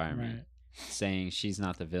work environment, Right. saying she's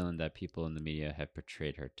not the villain that people in the media have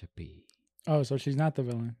portrayed her to be. Oh, so she's not the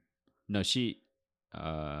villain. No, she. He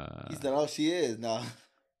said, "Oh, she is no."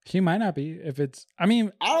 She might not be if it's. I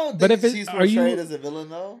mean, I don't But think if it- she's are you- portrayed as a villain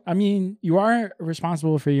though. I mean, you are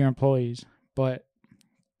responsible for your employees, but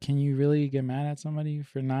can you really get mad at somebody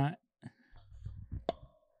for not?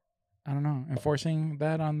 I don't know, enforcing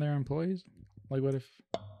that on their employees. Like, what if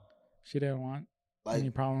she didn't want any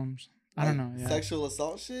Like, problems? I don't know. Yeah. Sexual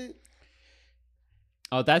assault shit.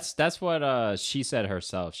 Oh, that's what she said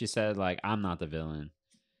herself. She said like, I'm not the villain.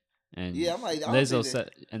 And Yeah, I'm like, I don't Lizzo think said,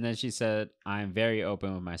 and then she said, I'm very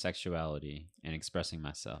open with my sexuality and expressing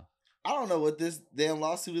myself. I don't know what this damn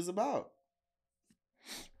lawsuit is about.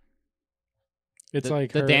 It's the,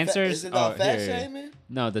 like the her, dancers. Is it about fat here. shaming?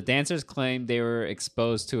 No, the dancers claimed they were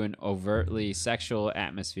exposed to an overtly sexual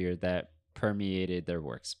atmosphere that permeated their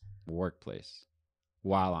workplace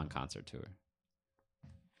while on concert tour.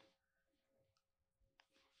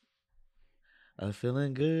 I'm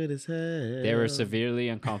feeling good as hell. They were severely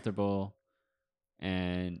uncomfortable,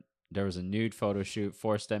 and there was a nude photo shoot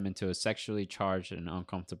forced them into a sexually charged and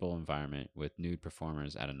uncomfortable environment with nude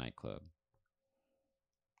performers at a nightclub.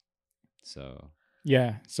 So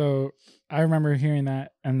yeah. So I remember hearing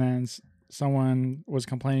that, and then someone was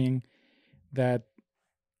complaining that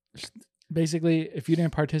basically, if you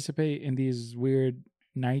didn't participate in these weird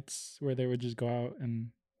nights where they would just go out and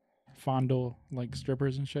fondle like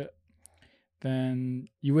strippers and shit, then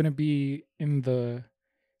you wouldn't be in the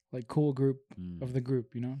like cool group of the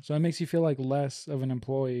group, you know? So it makes you feel like less of an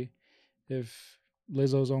employee if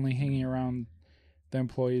Lizzo's only hanging around the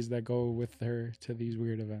employees that go with her to these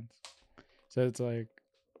weird events. So it's like,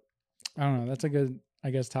 I don't know, that's a good, I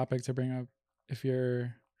guess, topic to bring up. If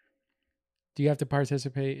you're, do you have to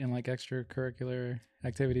participate in like extracurricular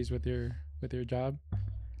activities with your job?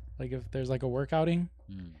 Like if there's like a work outing,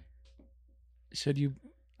 should you,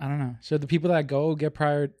 I don't know, should the people that go get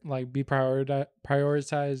be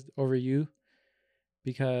prioritized over you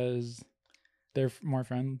because they're more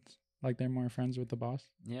friends, like they're more friends with the boss?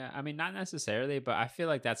 yeah, I mean, not necessarily, but I feel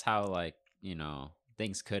like that's how like, you know,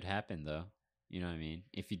 things could happen though. You know what I mean?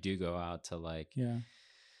 If you do go out to like, Yeah.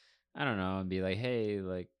 I don't know, and be like, hey,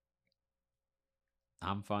 like,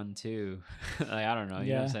 I'm fun too. Like, I don't know.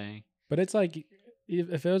 You know what I'm saying? But it's like,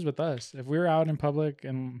 if it was with us, if we were out in public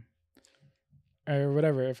and, or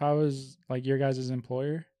whatever, if I was like your guys'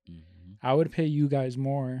 employer, I would pay you guys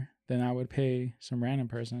more than I would pay some random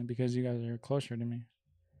person because you guys are closer to me.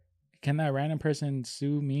 Can that random person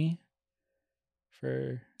sue me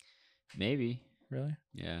for? Maybe. Really?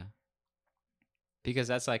 Yeah. Because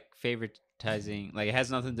that's like favoritizing. Like, it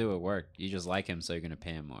has nothing to do with work. You just like him, so you're gonna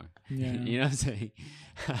pay him more. Yeah. You know what I'm saying?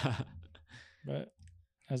 But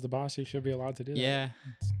as the boss, you should be allowed to do that. Yeah.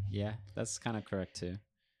 It's Yeah, that's kind of correct too.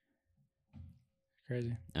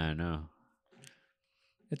 crazy. I don't know.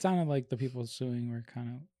 It sounded like the people suing were kind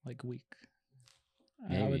of like weak.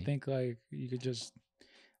 I Maybe. would think like you could just,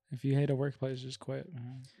 if you hate a workplace, just quit,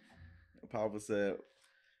 man. Papa said,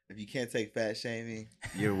 if you can't take fat shaming,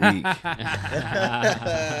 you're weak. Trying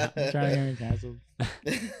to get me canceled.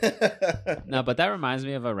 No, but that reminds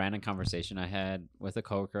me of a random conversation I had with a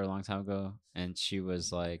coworker a long time ago, and she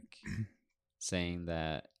was like saying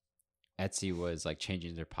that Etsy was like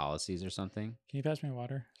changing their policies or something. Can you pass me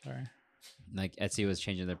water? Sorry. Like Etsy was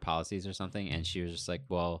changing their policies or something, and she was just like,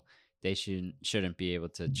 "Well, they shouldn't be able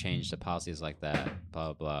to change the policies like that."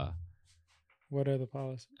 Blah blah. What are the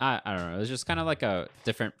policies? I don't know. It was just kind of like a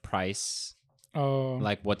different price, Oh,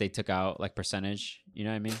 like what they took out, like percentage. You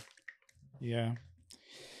know what I mean? yeah.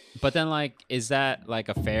 But then, like, is that like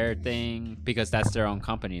a fair thing? Because that's their own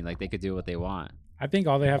company. Like, they could do what they want. I think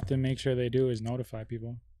all they have to make sure they do is notify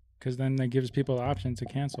people, because then that gives people the option to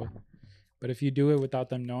cancel. But if you do it without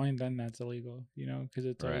them knowing, then that's illegal, you know, because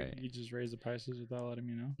it's Right. like you just raise the prices without letting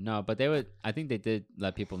me know. No, but they would. I think they did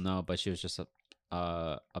let people know, but she was just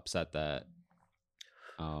upset that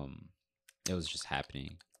it was just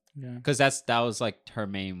happening. Yeah. Because that was like her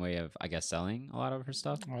main way of, I guess, selling a lot of her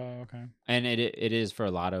stuff, Oh, okay. and it is for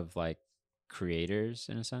a lot of like creators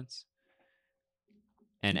in a sense.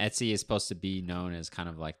 And Etsy is supposed to be known as kind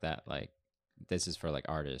of like that, like this is for like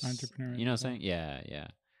artists, Entrepreneurs. You know what I'm saying? Yeah, yeah.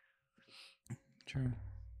 True.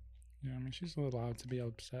 Yeah, I mean, she's allowed to be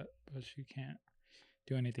upset, but she can't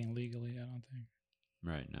do anything legally, I don't think.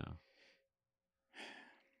 Right now.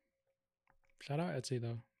 Shout out Etsy,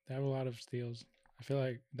 though. They have a lot of steals. I feel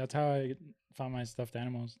like that's how I found my stuffed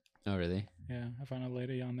animals. Oh, really? Yeah, I found a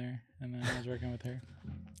lady on there, and then I was working with her.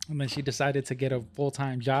 And then she decided to get a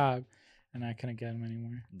full-time job, and I couldn't get him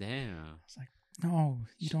anymore. Damn. I was like, no,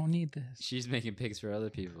 you don't need this. She's making pics for other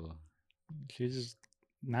people. She's just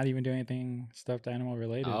not even doing anything stuffed animal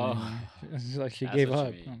related. Oh. anymore. It's like she That's gave what you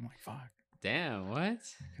up. mean. I'm like, fuck. Damn, what?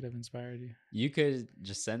 Could have inspired you. You could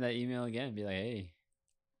just send that email again and be like, hey,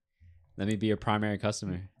 Let me be your primary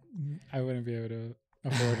customer. I wouldn't be able to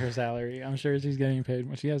afford her salary. I'm sure she's getting paid.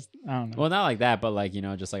 She has, I don't know. Well, not like that, but like,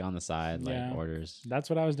 just like on the side, like Yeah. orders. That's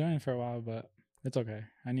what I was doing for a while, but it's okay.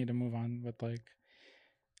 I need to move on with like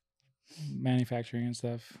manufacturing and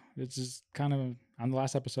stuff. It's just kind of on the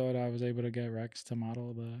last episode, I was able to get Rex to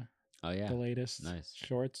model Oh yeah, the latest nice.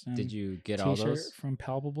 shorts and Did you get all t-shirt those? from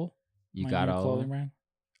Palpable. You my got new all of clothing them?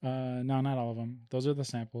 brand. No, not all of them. Those are the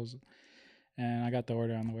samples, and I got the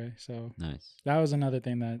order on the way. So Nice. that was another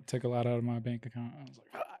thing that took a lot out of my bank account. I was like,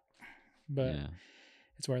 "Ah." But Yeah,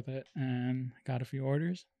 it's worth it, and got a few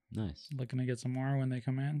orders. nice. Looking to get some more when they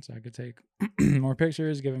come in, so I could take more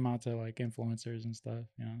pictures, give them out to like influencers and stuff.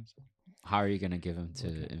 So How are you gonna give them to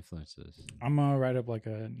Okay. influencers? I'm gonna write up like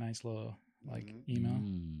a nice little like Mhm. email,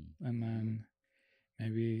 Mm, and then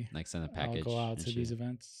maybe like send a package. I'll go out and to these shit.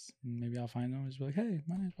 events, and maybe I'll find them and just be like, "Hey,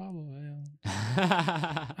 my name's Pablo."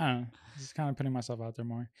 I don't know. Just kind of putting myself out there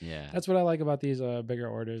more. Yeah. That's what I like about these bigger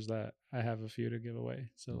orders, that I have a few to give away.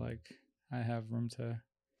 So like I have room to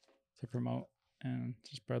promote and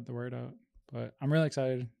to spread the word out. But I'm really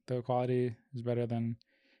excited. The quality is better than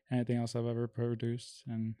anything else I've ever produced,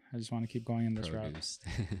 and I just want to keep going in this route. Produced.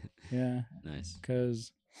 Yeah, Nice.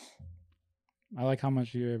 because I like how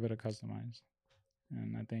much you're able to customize.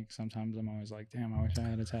 And I think sometimes I'm always like, damn, I wish I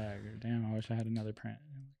had a tag, or damn, I wish I had another print.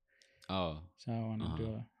 Oh, So I want to Uh-huh.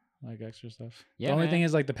 do like extra stuff. Yeah, the only thing man.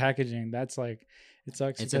 is like the packaging. That's like, it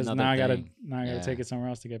sucks It's because another now I gotta thing. take Yeah. it somewhere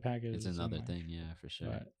else to get packaged. it's or another something. thing. Yeah, for sure.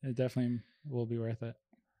 But it definitely will be worth it.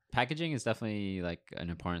 Packaging is definitely like an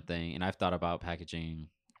important thing, and I've thought about packaging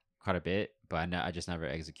quite a bit, but I just never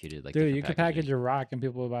executed like. Dude, different you could packaging. package a rock and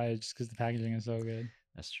people will buy it just because the packaging is so good.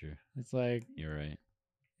 That's true. It's like, You're right.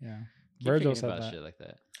 yeah. Keep Virgil thinking said about that. shit like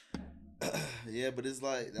that. Yeah, but it's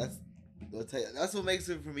like that's what makes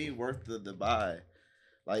it for me worth the buy.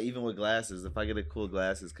 Like even with glasses, if I get a cool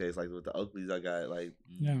glasses case, like with the Oakleys I got, like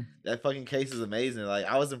Yeah. that fucking case is amazing. Like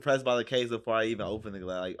I was impressed by the case before I even opened the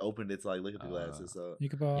glass. Like opened it to like look at the glasses. So You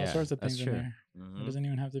could put all Yeah, sorts of that's things true. in there. It mhm. doesn't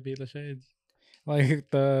even have to be the shades. Like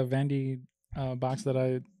the Vandy box that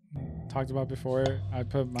I talked about before, I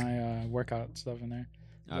put my workout stuff in there.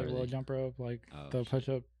 Oh, Like a really? little jump rope, like Oh, the shit.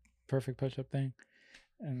 push-up, perfect push-up thing.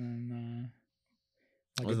 And then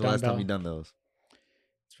like When's a the last time dumbbell. you done those?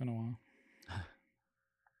 It's been a while.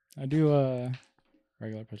 I do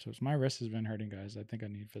regular push-ups. My wrist has been hurting, guys. I think I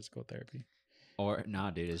need physical therapy. Or nah,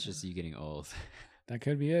 dude, it's just you getting old. That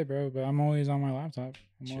could be it, bro. But I'm always on my laptop.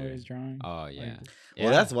 I'm Sure. always drawing. Oh yeah. Well,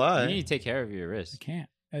 that's why. You need to take care of your I wrist. can't.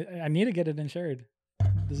 I need to get it insured.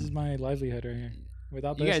 This is my livelihood right here.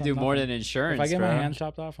 Without You this, gotta do I'm more nothing. than insurance, If I get bro. my hand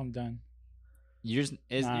chopped off, I'm done. You're just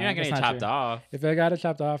you're Nah, not gonna that's get not chopped true. off. If I got it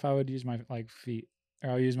chopped off, I would use my like feet,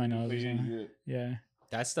 or I'll use my nose. Yeah.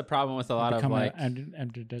 That's the problem with a lot of Become like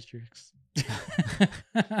ambidextrous.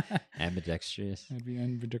 ambidextrous. I'd be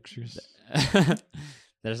ambidextrous.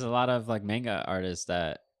 There's a lot of like manga artists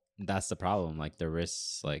that's the problem. Like their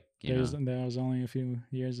wrists, like you know, There was only a few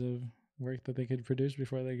years of work that they could produce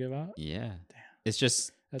before they give out. yeah. It's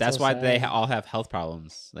just That's that's so why they sad. all have health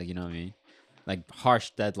problems. Like you know what I mean? Like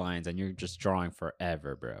harsh deadlines, and you're just drawing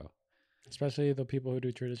forever, bro. Especially the people who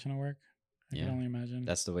do traditional work. I Yeah. can only imagine.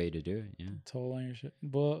 That's the way to do it. Yeah. toll on your shit.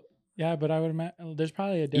 Well, yeah, but I would imagine there's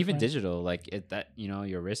probably a different. Even digital, like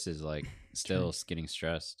your wrist is like still getting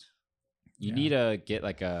stressed. You Yeah. need to get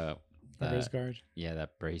like a wrist guard. yeah,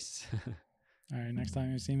 that brace. All right, next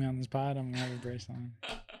time you see me on this pod, I'm gonna have a brace on.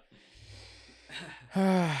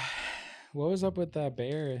 What was up with that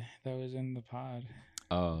bear that was in the pod?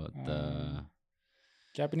 Oh, the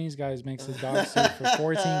Japanese guys makes his dog suit for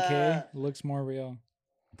 14K. Looks more real.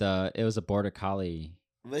 it was a border collie.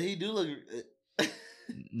 But he do look.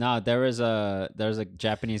 No, there was a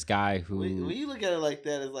Japanese guy who When you look at it like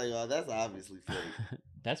that, it's like, oh, that's obviously fake.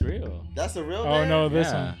 that's real. That's a real. Oh bear? no, this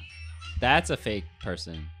Yeah. one. That's a fake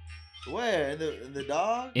person. Where in the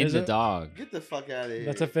dog? In Is the it? dog. Get the fuck out of here.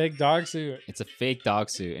 That's a fake dog suit. It's a fake dog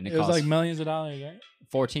suit, and It it was costs like millions of dollars, right?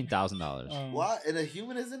 $14,000. What? And a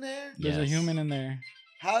human is in there? There's a Yes. human in there.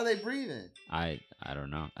 How are they breathing? I don't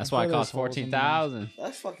know. That's sure why it there's costs holes in those. $14,000.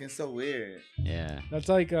 That's fucking so weird. Yeah. That's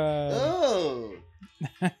like Oh,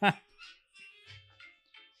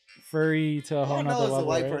 furry to a whole I nother know it's level. a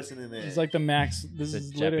white right? person in there. It's like the max. This It's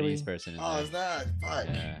is a literally. Japanese person. in Oh, there. it's not. Fuck.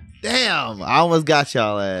 Yeah. Damn, I almost got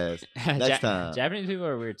y'all ass. Next time. Japanese people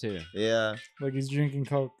are weird too. Yeah. Like he's drinking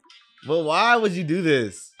Coke. But why would you do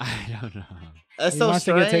this? I don't know. That's He so wants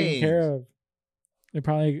strange. to get taken care of. It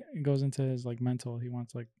probably goes into his like mental. He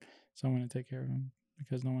wants like someone to take care of him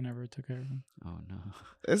because no one ever took care of him. Oh no.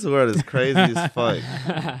 This world is crazy as fuck.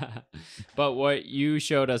 But what you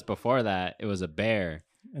showed us before that, it was a bear.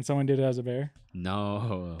 and someone did it as a bear?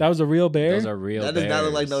 No. That was a real bear. Those are real That does not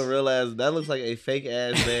look like no bears. real ass. That looks like a fake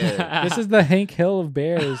ass bear. This is the Hank Hill of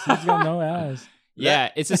bears. He's got no ass.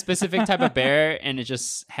 Yeah, it's a specific type of bear, and it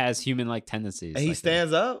just has human-like tendencies. And he like that.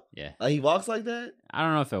 stands up. Yeah. Like he walks like that. I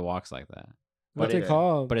don't know if it walks like that. What's But it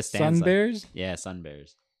called? but it Sun stands like- bears. Yeah, sun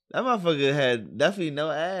bears. That motherfucker had definitely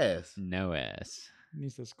no ass. No ass.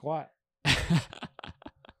 Needs to squat.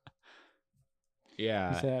 He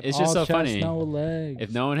Yeah, said, it's just "All so chest, funny. No legs.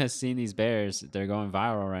 If no one has seen these bears, they're going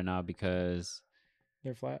viral right now because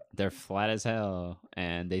They're flat. they're flat as hell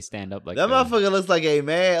and they stand up like That the- motherfucker looks like a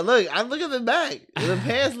man. Look, I'm looking at the back. The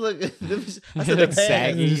pants look. I said the Looks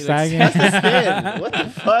saggy. pants. It's sagging. That's the skin. What the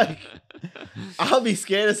fuck? I'll be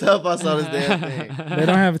scared as hell if I saw this damn thing. They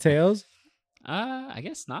don't have tails, I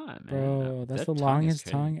guess not, man. bro. That's Their the tongue is longest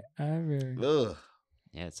crazy. tongue ever. Ugh.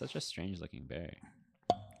 Yeah, it's such a strange looking bear.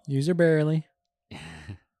 User barely.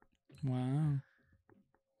 Wow.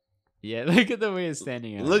 Yeah, look at the way it's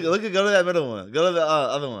standing up. Look, go to that middle one. Go to the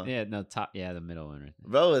other one. Yeah, no, top. Yeah, the middle one right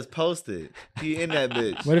Bro, it's posted. He in that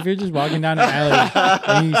bitch. What if you're just walking down an alley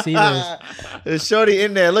and you see this? There's Shorty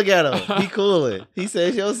in there. Look at him. He coolin'. He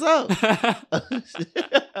says, "Yo, what's up?"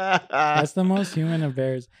 there. That's the most human of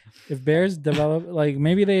bears. If bears develop, like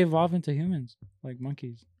maybe they evolve into humans, like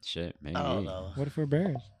monkeys. Shit, maybe. I don't know. What if we're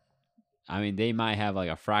bears? I mean, they might have like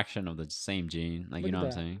a fraction of the same gene. Like, you Look know at what I'm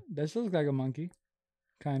that. saying? This looks like a monkey,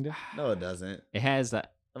 kind of. No, it doesn't. It has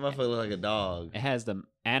that. That motherfucker look like a dog. It has the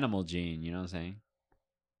animal gene. You know what I'm saying?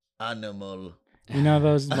 Animal. You know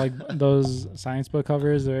those like those science book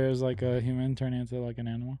covers? There's like a human turning into like an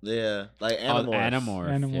animal. Yeah, like Oh, Animorphs. Animorph.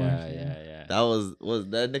 Animorphs, Yeah, yeah. yeah, yeah. That was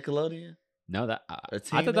that Nickelodeon? No, that Or I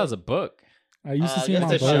Teen thought that was a book. I used to I see guess them on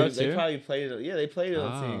they show probably, books. too? they probably played it. Yeah, they played it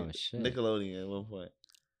on Oh, Teen shit. Nickelodeon at one point.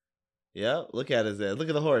 Yep, look at his ass. Look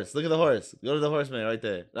at the horse. Look at the horse. Go to the horseman right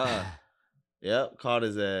there. Yep, caught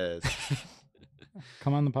his ass.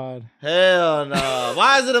 Come on the pod. Hell no.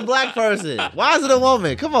 Why is it a black person? Why is it a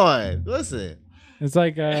woman? Come on, listen. It's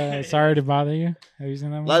like Sorry to Bother You. Have you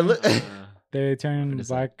seen that Like, movie? look. They turn What is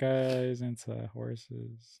black guys into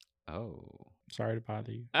horses. Oh. Sorry to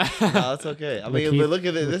bother you. No, it's okay. I mean, Lakeith- but look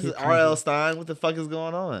at this. This is Lakeith R.L. Knight. Stein. What the fuck is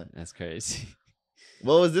going on? That's crazy.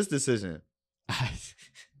 What was this decision?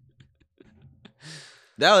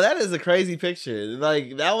 That is a crazy picture.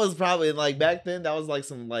 Like that was probably like back then. That was like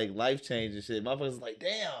some like life change and shit. Motherfuckers was like,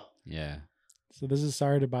 damn. Yeah. So this is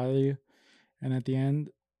Sorry to Bother You, and at the end,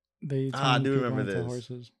 they I turn do people remember into this.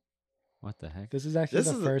 horses. What the heck? This is actually This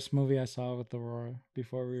the is a- first movie I saw with Aurora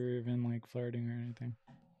before we were even like flirting or anything,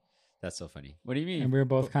 That's so funny. What do you mean? and we were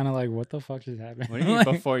both kind of like, "What the fuck just happened?" What do you mean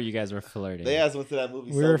Like, before you guys were flirting? They asked went to that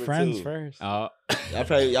movie. we were sober, friends too. first. Oh.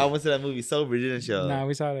 Y'all went to that movie sober, didn't y'all? Nah,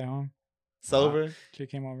 we saw it at home. Sober. She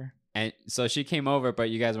came over. And so she came over, but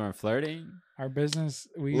you guys weren't flirting? Our business.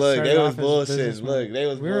 We Look, started they off was as bullshit. businessmen. Look, they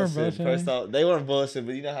was We were bullshit. First bullshitting. off, they weren't bullshit,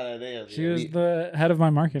 but you know how that is. She was the head of my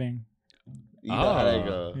marketing. You know how that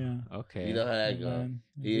Oh. go. Yeah. Okay. You know how that And go. then-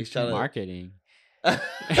 He's trying to. Marketing. Yeah,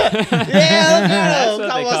 look at That's him. what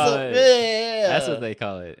Talk they about call some- it. Yeah. That's what they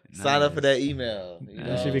call it. Sign up for that Nice. email. You And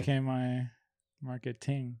And she know? became my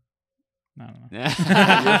marketing. I don't know. You're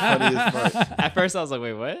funny as fuck. At first, I was like,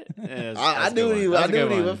 "Wait, what?" Yeah, I that's a knew good what he- one. I That's a knew good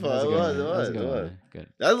what he one. went for. That's a It good was, one. That's a it good was. one. Good.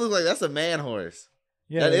 That looks like that's a man horse.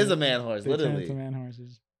 Yeah, That is a man horse, they turn literally. into man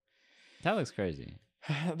horses. That looks crazy.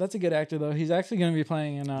 That's a good actor though. He's actually going to be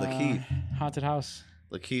playing in Lakeith. Haunted House.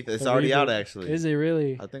 Lakeith, it's The already reboot. out actually. Is it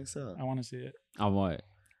really? I think so. I want to see it. On what?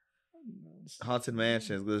 Haunted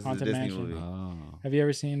Mansion. This is a Haunted Disney Mansion. movie. Oh. Have you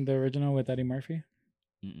ever seen the original with Eddie Murphy?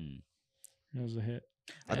 Mm-mm. It was a hit.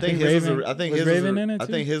 I I think think his was Raven- a, I think was his was Raven a, in it I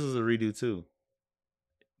too? think his was a redo too.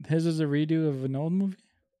 His was a redo of an old movie.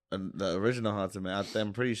 The original Haunted Man.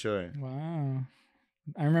 I'm pretty sure. Wow.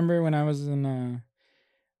 I remember when I was in.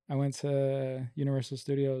 I went to Universal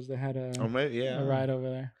Studios. They had a Or maybe yeah. ride over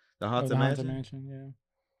there. The of Haunted the Mansion. Haunted Mansion. Yeah.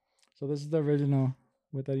 So this is the original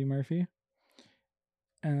with Eddie Murphy,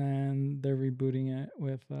 and then they're rebooting it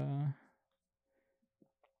with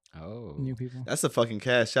Oh. new people. That's a fucking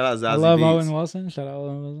cast. Shout out Zazie I love Beetz. Owen Wilson. Shout out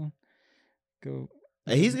Owen Wilson. Go.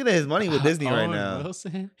 Hey, he's getting his money with Disney right Owen now.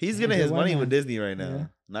 Wilson? He's getting He's a his money winner. with Disney right now. Yeah.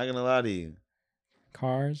 Not gonna lie to you.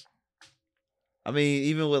 Cars. I mean,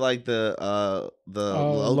 even with like the Oh,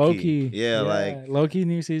 Loki. Yeah, like Loki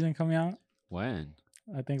new season coming out. When?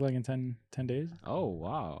 I think like in 10 days. Oh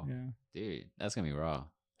wow, Yeah. dude, that's gonna be raw.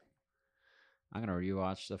 I'm gonna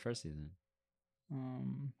rewatch the first season.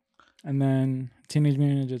 And then Teenage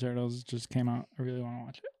Mutant Ninja Turtles just came out. I really want to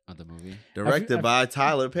watch it. Of the movie. directed I've- by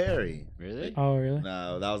Tyler Perry. Really? Oh, really?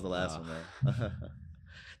 No, that was the last Oh. one, man.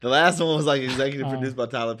 The last one was like executive Oh. produced by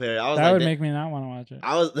Tyler Perry. I was That like, would make me not want to watch it.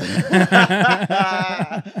 I was.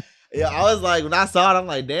 Yeah, I was like, when I saw it, I'm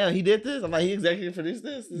like, damn, he did this. I'm like, he executive produced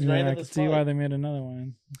this. This is Yeah, I random can as see why fuck. they made another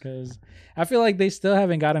one because I feel like they still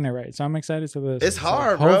haven't gotten it right. So I'm excited to this. It's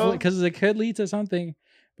hard, bro. because it could lead to something,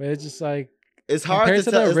 but it's just like It's hard compared to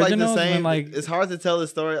to the tell. It's like the originals, when, same. like- It's hard to tell the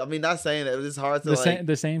story. I mean, not saying that. It's hard to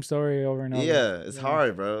the same story over and over. Yeah, it's Yeah.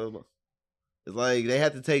 hard, bro. It's like they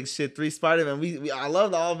had to take shit 3 Spider-Man. I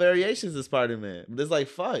love all variations of Spider-Man, but it's like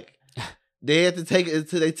fuck. They had to take it.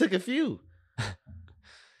 They took a few.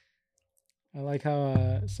 I like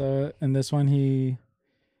how so in this one he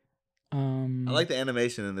I like the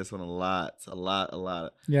animation in this one a lot. A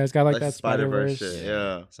lot. yeah, it's got like Like that Spider-Verse Spider-Verse. shit.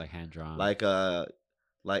 Yeah. It's like hand drawn.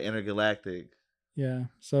 Like Intergalactic. Yeah.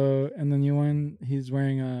 So in the new one, he's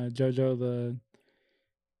wearing JoJo the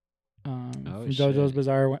from JoJo's shit.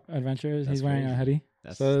 Bizarre Adventures. That's he's wearing a crazy. hoodie.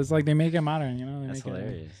 That's So it's like they make it modern, you know. They that's make it,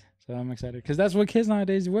 hilarious. so I'm excited because that's what kids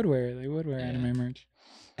nowadays would wear. They would wear Yeah. anime merch.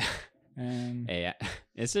 And Hey,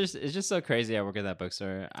 it's just so crazy. I work at that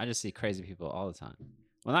bookstore. I just see crazy people all the time.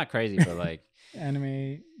 Well, not crazy, but like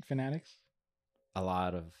anime fanatics. a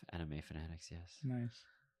lot of anime fanatics. Yes. Nice.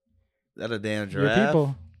 That a damn Your giraffe.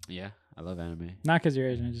 people. Yeah, I love anime. Not because you're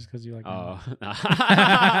Asian, just because you like Oh,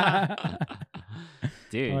 anime.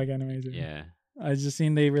 dude. I like anime too. Yeah. I just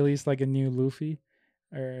seen they released like a new Luffy,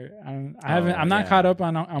 or I Oh, haven't. I'm not yeah. caught up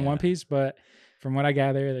on One Yeah. Piece, but from what I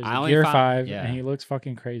gather, there's I a only Gear found- 5, yeah. and he looks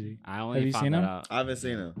fucking crazy. I only Have you found seen that him? out. I haven't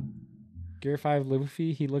seen him. Gear 5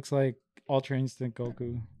 Luffy, he looks like Ultra Instinct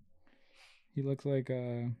Goku. He looks like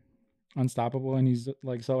unstoppable, and he's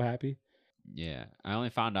like so happy. Yeah, I only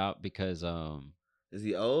found out because Is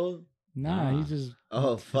he old? Nah, Nah. he's just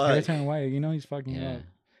Oh his hair fuck. turned white. You know he's fucking yeah, up.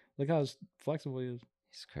 Look how flexible he is.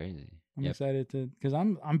 he's crazy. I'm Yep. excited to because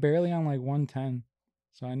I'm barely on like 110,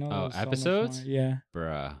 so I know. Oh, there's so much episodes? more. Yeah,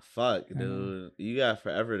 Bruh, Fuck, I know. dude. You got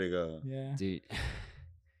forever to go. yeah. dude.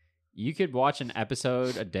 You could watch an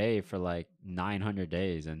episode a day for like 900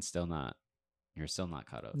 days and you're still not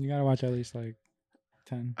caught up. You gotta watch at least like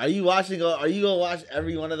 10. Are you gonna watch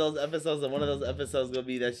every one of those episodes, and one of those episodes gonna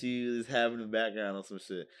be that you just have in the background or some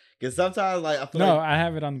shit? Because sometimes, like, I feel No, like I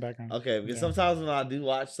have it on the background. okay, because Yeah. sometimes when I do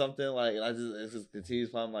watch something, like, it just continues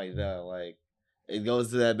playing, like, no, like, it goes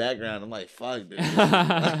to that background. I'm like, fuck, dude.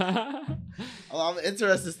 I'm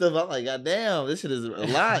interested still, but I'm like, god damn, this shit is a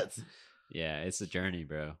lot. Yeah, it's a journey,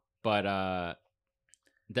 bro. But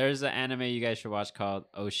there's an anime you guys should watch called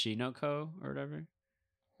Oshinoko or whatever.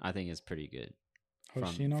 I think it's pretty good.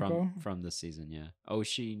 Oshinoko? From this season, yeah.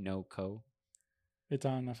 Oshinoko. It's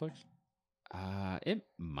on Netflix. It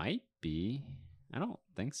might be. I don't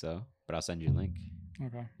think so, but I'll send you a link.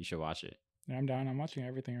 Okay. You should watch it. Yeah, I'm down. I'm watching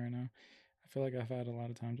everything right now. I feel like I've had a lot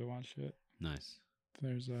of time to watch it. Nice.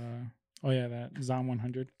 There's oh yeah, that Zom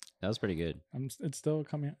 100. That was pretty good. It's still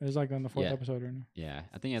coming. It's like on the 4th Yeah. episode right now. Yeah,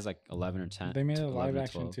 I think it's like 11 or 10. They made a 11 live or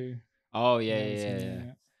action 12. too. Oh I yeah, haven't yeah, seen yeah, it yeah.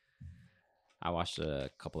 yet. I watched a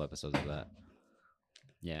couple episodes of that.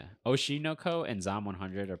 Yeah, Oshinoko and Zom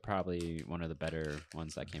 100 are probably one of the better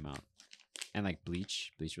ones that came out. And like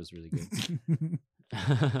Bleach was really good.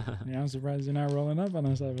 Yeah, I'm surprised you're not rolling up on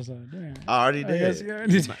this episode. Yeah. I already I guess did. you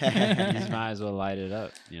already You did. might as well light it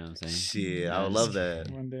up. You know what I'm saying? Shit, I would love that.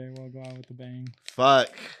 One day we'll go out with the bang. Fuck.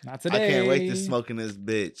 Not I today. can't wait to smoke in this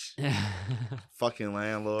bitch. Fucking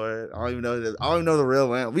landlord. I don't even know the real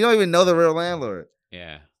landlord. We don't even know the real landlord.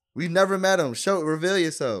 Yeah. We've never met him. Reveal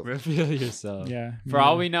yourself. Reveal yourself. Yeah. For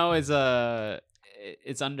all we know, is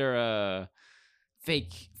it's under a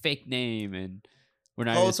fake name, and we're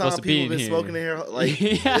not Whole even supposed time to be people in been here. smoking in here, like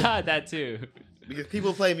yeah, that too. because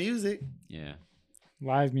people play music. Yeah.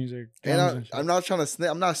 live music. And drums and shit. I'm not trying to snitch.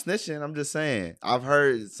 I'm not snitching. I'm just saying. I've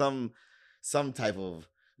heard some type of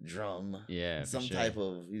drum. Yeah. for Some sure. type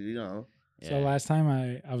of Yeah. So last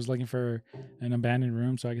time I was looking for an abandoned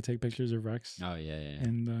room so I could take pictures of Rex. Oh yeah, yeah.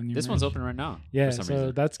 And the new This one's merch. open right now. Yeah, For some so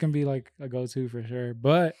reason. that's gonna be like a go-to for sure.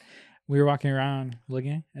 But we were walking around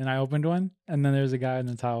looking, and I opened one, and then there's a guy in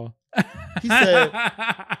the towel. He said-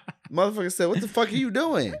 motherfucker said, "What the fuck are you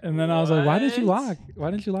doing? and then I was like, "Why didn't you What? lock? Why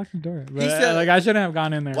didn't you lock the door?" But, said- like I shouldn't have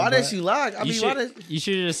gone in there. Why but- didn't you lock? I You mean, why should, did you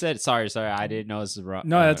should have just said sorry. I didn't know this is wrong.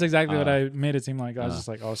 No, that's exactly what I made it seem like. I was uh, just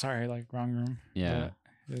like, "Oh, sorry, like wrong room." Yeah.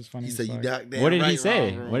 But it was funny. he as said you fuck. knocked down What did he right, say?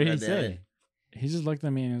 wrong room, What did he goddamn it. say? He just looked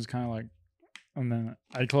at me and it was kind of like, and then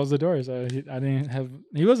I closed the door, so I didn't have.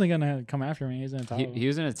 He wasn't gonna come after me. He's in a towel. He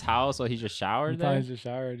was in a towel, so he just He showered probably there. just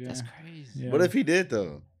showered. Yeah. That's crazy. Yeah. What if he did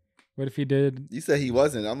though? What if he did? You said he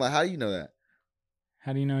wasn't. I'm like, how do you know that?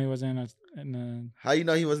 How do you know he wasn't in a? How you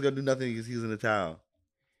know he wasn't gonna do nothing because he was in the towel?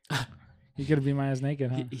 He could have been my ass naked,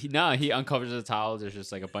 huh? He uncovers the towel. There's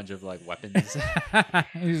just like a bunch of like weapons.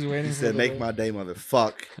 He's waiting. He for said, the- "Make my day,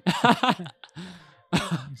 motherfuck."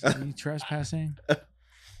 He said, "You trespassing?"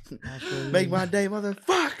 Make my day,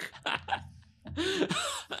 motherfuck.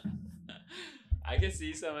 I can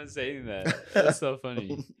see someone saying that. That's so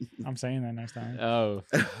funny. I'm saying that next time. Oh,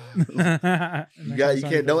 You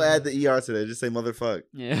can't. Don't add the er to that. Just say motherfuck.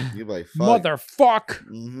 yeah. You're like fuck. Motherfuck.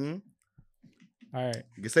 Mm-hmm. All right.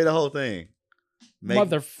 You can say the whole thing.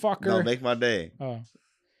 Motherfucker. No, make my day. Oh.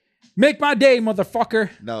 Make my day, motherfucker.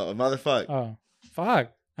 No, motherfuck. Oh.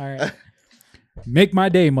 Fuck. All right. Make my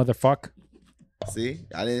day, motherfuck. See,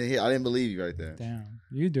 I didn't believe you right there. Damn.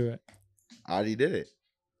 You do it. I already did it.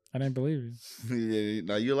 I didn't believe you.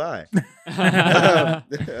 No, you lie. All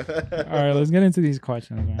right, let's get into these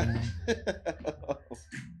questions, man.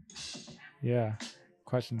 Yeah.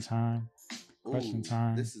 Question time. Question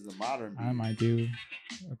time. This is a modern beat. I might do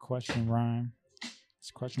a question rhyme.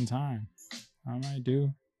 It's question time. I might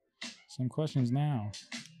do some questions now.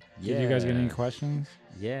 Yeah. Did you guys get any questions?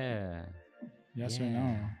 Yeah. Yes or Yeah.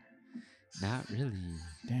 no? Not really.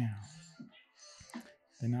 Damn.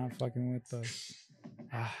 They're not fucking with us.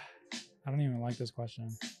 I don't even like this question.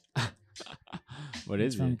 What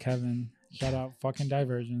It's is from it? Kevin. Shout out fucking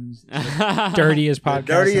Diversions. Dirtiest The podcast.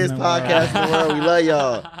 dirtiest in the world. podcast in the world. We love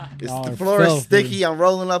y'all. Y'all The are floor is filthy. sticky. I'm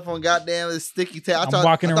rolling up on goddamn this sticky tail. I'm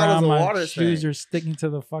walking I thought around, it was a my water shoes thing. are sticking to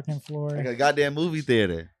the fucking floor. Like a goddamn movie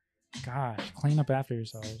theater. Gosh, clean up after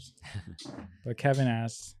yourselves. But Kevin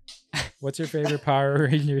asks, what's your favorite Power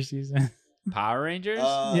Ranger season? Power Rangers?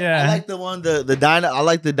 Yeah. I like the one the dino. I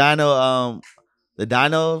like the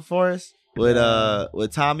dino forest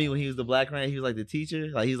with Tommy when he was the Black Ranger. He was like the teacher.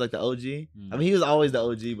 Like he was like the OG. I mean, he was always the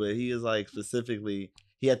OG, but he was like specifically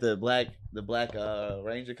he had the black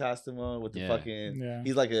Ranger costume on with the Yeah. fucking. Yeah.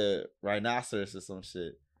 He's like a rhinoceros or some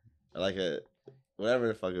shit, or like a whatever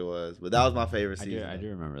the fuck it was. But that was my favorite I season. do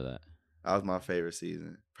remember that. That was my favorite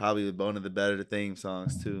season. Probably one of the better theme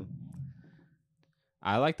songs too.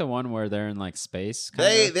 I like the one where they're in like space.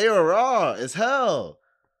 They were raw as hell.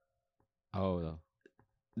 Oh,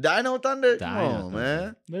 Dino Thunder, Dino come on, Thunder.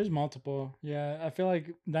 man. There's multiple. Yeah, I feel like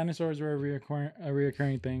dinosaurs were a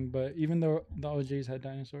reoccurring thing, but even though the OGs had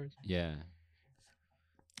dinosaurs. yeah.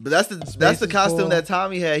 But that's the is costume cool. that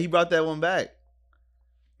Tommy had. He brought that one back.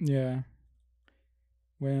 Yeah.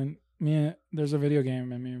 When there's a video game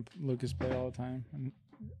that me and Lucas play all the time, and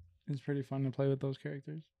it's pretty fun to play with those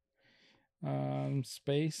characters.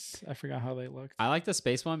 Space, I forgot how they looked. I like the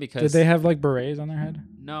space one because Did they have like berets on their head?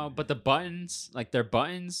 no, but the buttons, like their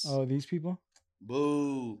buttons. Oh, these people?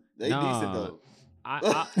 Boo. They No. decent though.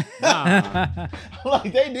 Nah,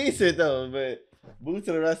 Like they decent though, but boo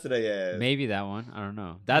to the rest of their ass. maybe that one. I don't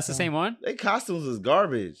know. That's the Okay. same one, They costumes was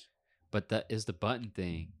garbage. but that is the button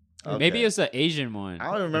thing. Okay. Maybe it's the Asian one. I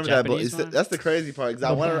don't The remember that. But Japanese one? that's the crazy part. Because I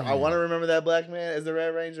The want to remember that black man as the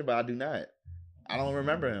Red Ranger, but I do not. I don't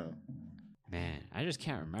remember him. Man, I just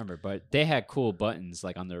can't remember. But they had cool buttons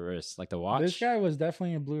like on their wrists, like the watch. This guy was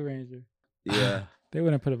definitely a Blue Ranger. Yeah. They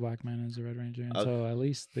wouldn't put a black man as a Red Ranger until at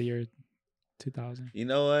least the year 2000. You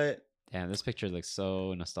know what? Damn, this picture looks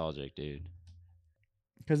so nostalgic, dude.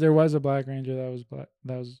 Because there was a Black Ranger that was black.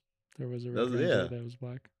 There was a Red Those- Ranger yeah. that was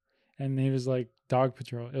black, and he was like Dog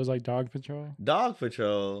Patrol. It was like Dog Patrol, Dog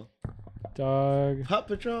Patrol, Dog. Pup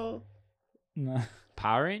Patrol. No,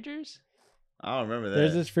 Power Rangers? I don't remember that.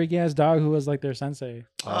 there's this freaky ass dog who was like their sensei.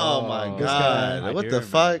 Oh my this God. guy. What I the do remember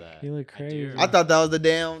fuck? that. He looked I do crazy. remember I thought that was the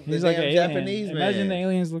damn He's like an alien. Japanese man. Imagine the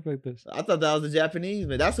aliens look like this. I thought that was the Japanese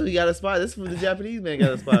man. That's who he got inspired. This is where the Japanese man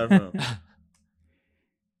got inspired from.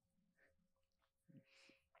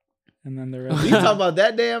 And then the You Red, talking about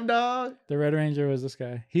that damn dog? the Red Ranger was this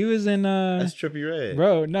guy. He was in That's Trippy Red.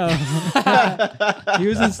 bro. No, he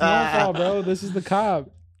was in Snowfall, bro. This is the cop.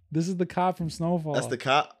 This is the cop from Snowfall. That's the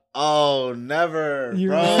cop. Oh, never, You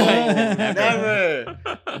bro, remember? never,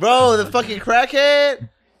 bro. The fucking crackhead.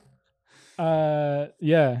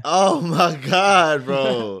 Yeah, Oh my God,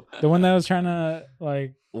 bro. the one that was trying to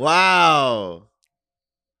like. Wow.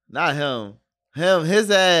 Not him. His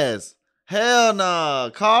ass. Hell no.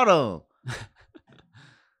 Caught him.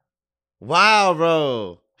 Wow,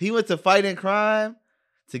 bro. He went to fighting crime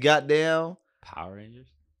to goddamn. Power Rangers?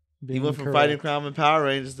 He went from fighting crime and Power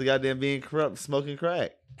Rangers to goddamn being corrupt, smoking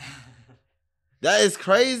crack. That is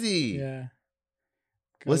crazy. Yeah.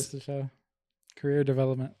 What's- Goes to show career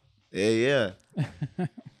development. Yeah.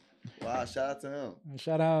 Wow, shout out to him.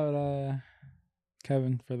 Shout out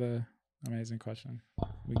Kevin for the amazing question.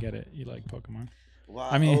 We get it. You like Pokemon. Wow.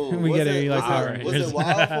 I mean, we was get it. You like Power Power Rangers. Was Rangers. it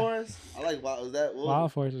Wild Force? I like Wild. Was that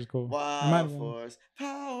Wild Force is cool. It might Wild have been. Force?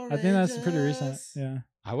 Power I think that's pretty recent. Rangers. Yeah.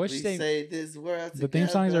 I wish We they save this world The theme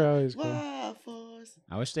songs together. are always cool. Wild Force.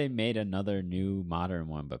 made another new modern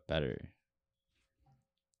one but better.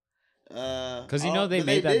 'Cause you know they but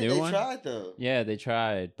made that new they one? tried though. Yeah, they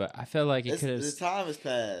tried, but I feel like it could have. The time has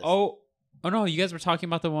passed. Oh no! You guys were talking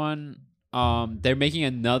about the one. They're making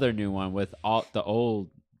another new one with all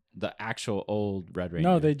the actual old Red Ranger.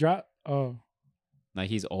 No, they dropped. Oh, like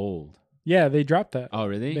he's old. yeah, they dropped that. Oh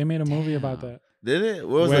really? They made a movie about Damn. that. Did it?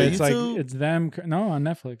 What was Where it? it's YouTube? like it's them. No, on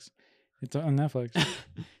Netflix. It's on Netflix. And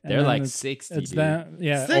They're then like it's, 60. It's dude. them.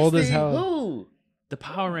 Yeah, 60? old as hell. Who? The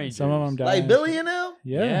Power Rangers. Some of them died. Like Billy and them?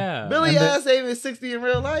 Yeah. Billy And the- ass ain't even 60 in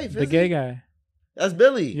real life. The is gay he? guy. That's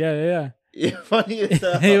Billy. Yeah. Yeah, funny as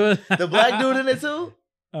hell. He was- The black dude in it too?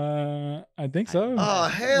 I think so. Oh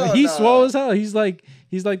hell Like, he's no. swole as hell. He's like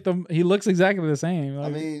he looks exactly the same. I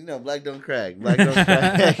Like, mean, you know, black don't crack. Black don't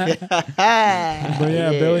crack. but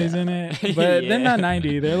yeah, Billy's in it. But Yeah. they're not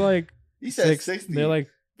 90. They're like You said 60. They're like,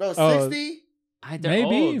 bro, oh, 60? They're Maybe,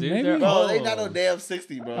 old, dude. maybe. They're Bro, they old. not no damn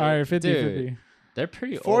 60, bro. all right, 50, Dude. 50. They're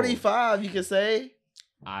pretty old. 45, you could say.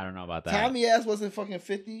 I don't know about that. Tommy ass wasn't fucking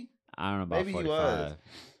 50. I don't know about Maybe he 45.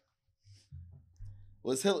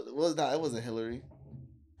 was. It wasn't Hillary.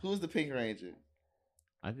 Who was the Pink Ranger?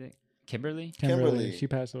 I think Kimberly. Kimberly. She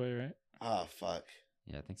passed away, right? Oh fuck.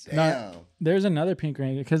 Yeah, I think so. Damn. There's another Pink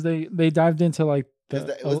Ranger because they dived into like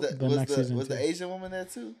the next season. Was too. the Asian woman there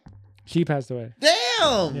too? She passed away.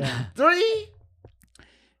 Damn. Yeah. 3?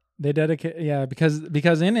 They dedicate,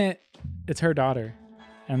 because in it, it's her daughter,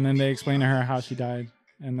 and then they explain to her how she died,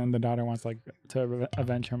 and then the daughter wants like to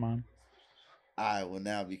avenge her mom. I will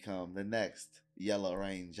now become the next Yellow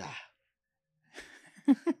Ranger.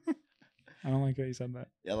 I don't like that you said that.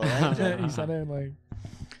 Yellow Ranger. You said it like,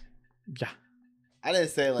 yeah. I didn't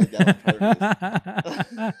say it like that on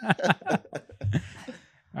purpose.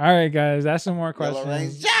 All right, guys, ask some more Yellow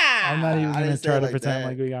questions. Ranger. I'm not even I gonna didn't say try it to like pretend that.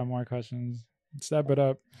 like we got more questions. Step it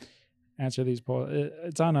up. Answer these polls.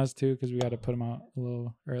 It's on us too because we got to put them out a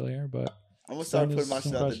little earlier. But I'm gonna start Send putting us my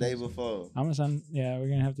some shit out the day questions. before. I'm gonna send. Yeah, we're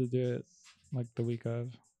gonna have to do it like the week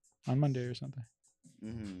of, on Monday or something.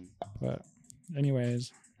 Mm-hmm. But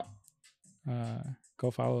anyways,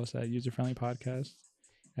 go follow us at User Friendly Podcast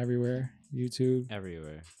everywhere: YouTube,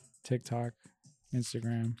 Everywhere. TikTok,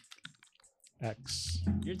 Instagram, X.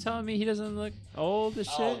 You're telling me he doesn't look old as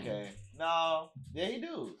shit? Oh, okay. No. Yeah, he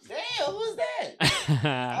do. Damn, who's that?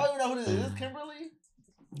 I don't even know who this is. Is this Kimberly?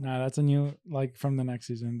 Nah, that's a new from the next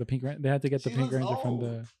season. The Pink. They had to get the She Pink looks Ranger from old.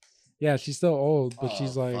 the. Yeah, she's still old, but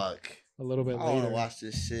she's Oh, like fuck. a little bit I want later. to watch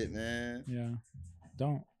this shit, man. Yeah,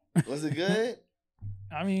 don't. Was it good?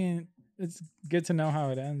 I mean, it's good to know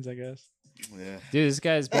how it ends, I guess. Yeah. Dude, this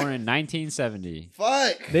guy's born in 1970.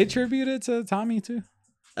 Fuck. They tributed to Tommy too.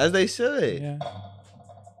 As they should. Yeah,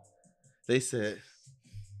 They said.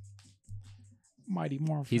 Mighty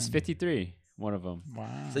Morphin. He's 53. One of them. Wow.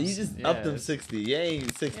 So you just upped them Yes. 60. You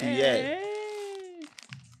ain't 60 yet.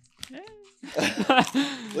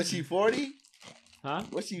 What's she 40? Huh?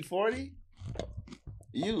 What's she 40?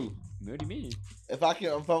 You. What do you mean? If I'm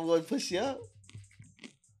going to push you up.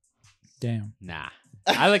 Damn. Nah.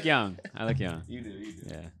 I look young. I look young. You do.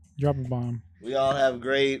 Yeah. Drop a bomb. We all have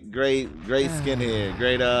great skin here.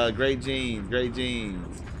 Great jeans.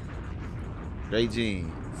 Great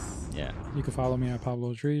jeans. Yeah. You can follow me at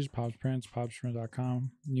Pablo Trees, Pops Prints,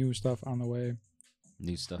 popsprint.com. New stuff on the way.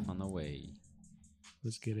 New stuff on the way.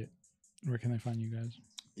 Let's get it. Where can they find you guys?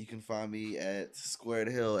 You can find me at Squared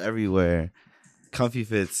Hill everywhere. Comfy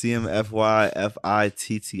Fits,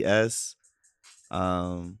 CMFYFITTS.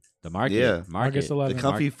 The market. Yeah. Market. August 11th. The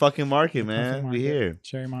comfy fucking market, The man. Comfy We Market, here.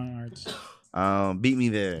 Cherry Mountain Arts. Beat me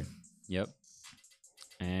there. Yep.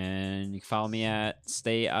 And you can follow me at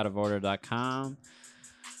stayoutaborder.com.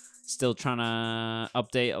 Still trying to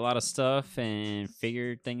update a lot of stuff and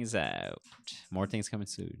figure things out. More things coming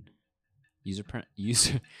soon. User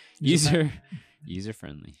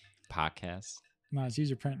friendly podcast. No, it's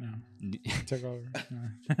user print now. Took over.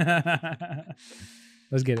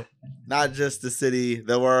 Let's get it. Not just the city,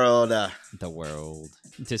 the world. The world.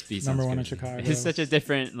 Just be Number one in crazy. Chicago. It's such a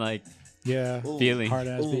different Yeah. Ooh. feeling. Hard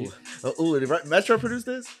ass beat. Did Metro produce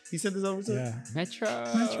this? He sent this over to us? Yeah. Metro.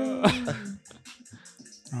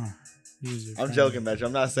 Oh, user I'm friendly. joking, Metro.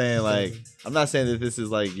 I'm not saying that this is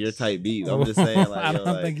like your type beat. I'm just saying like, I yo, don't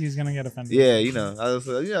like, think he's gonna get offended. yeah,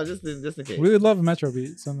 just in case. We would love a Metro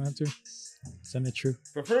beat. Send that too. Send it true.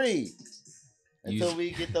 For free. Until Use-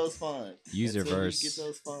 we get those funds. Userverse.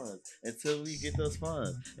 Until we get those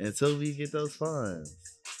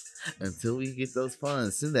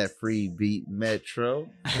funds. Send that free beat, Metro.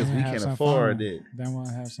 Because Then we have can some afford fun. it. Then we'll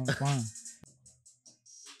have some fun.